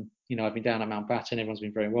I've been down at Mountbatten. Everyone's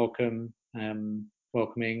been very welcoming,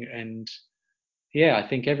 and yeah, I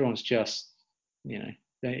think everyone's just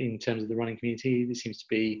in terms of the running community, this seems to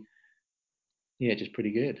be just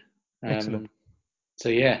pretty good. Excellent. So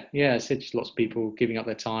yeah, it's just lots of people giving up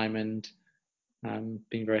their time and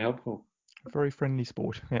being very helpful. Very friendly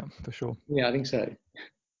sport. Yeah, for sure. Yeah, I think so.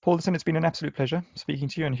 Paul, listen, it's been an absolute pleasure speaking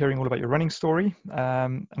to you and hearing all about your running story.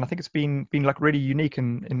 And I think it's been like really unique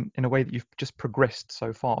in a way that you've just progressed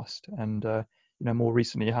so fast. And more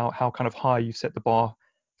recently, how kind of high you've set the bar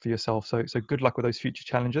for yourself. So good luck with those future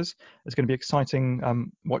challenges. It's going to be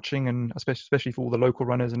exciting watching, and especially for all the local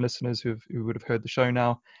runners and listeners who would have heard the show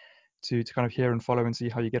now, to kind of hear and follow and see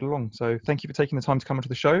how you get along. So thank you for taking the time to come onto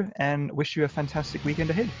the show, and wish you a fantastic weekend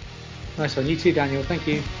ahead. Nice one. You too, Daniel. Thank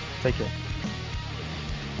you. Take care.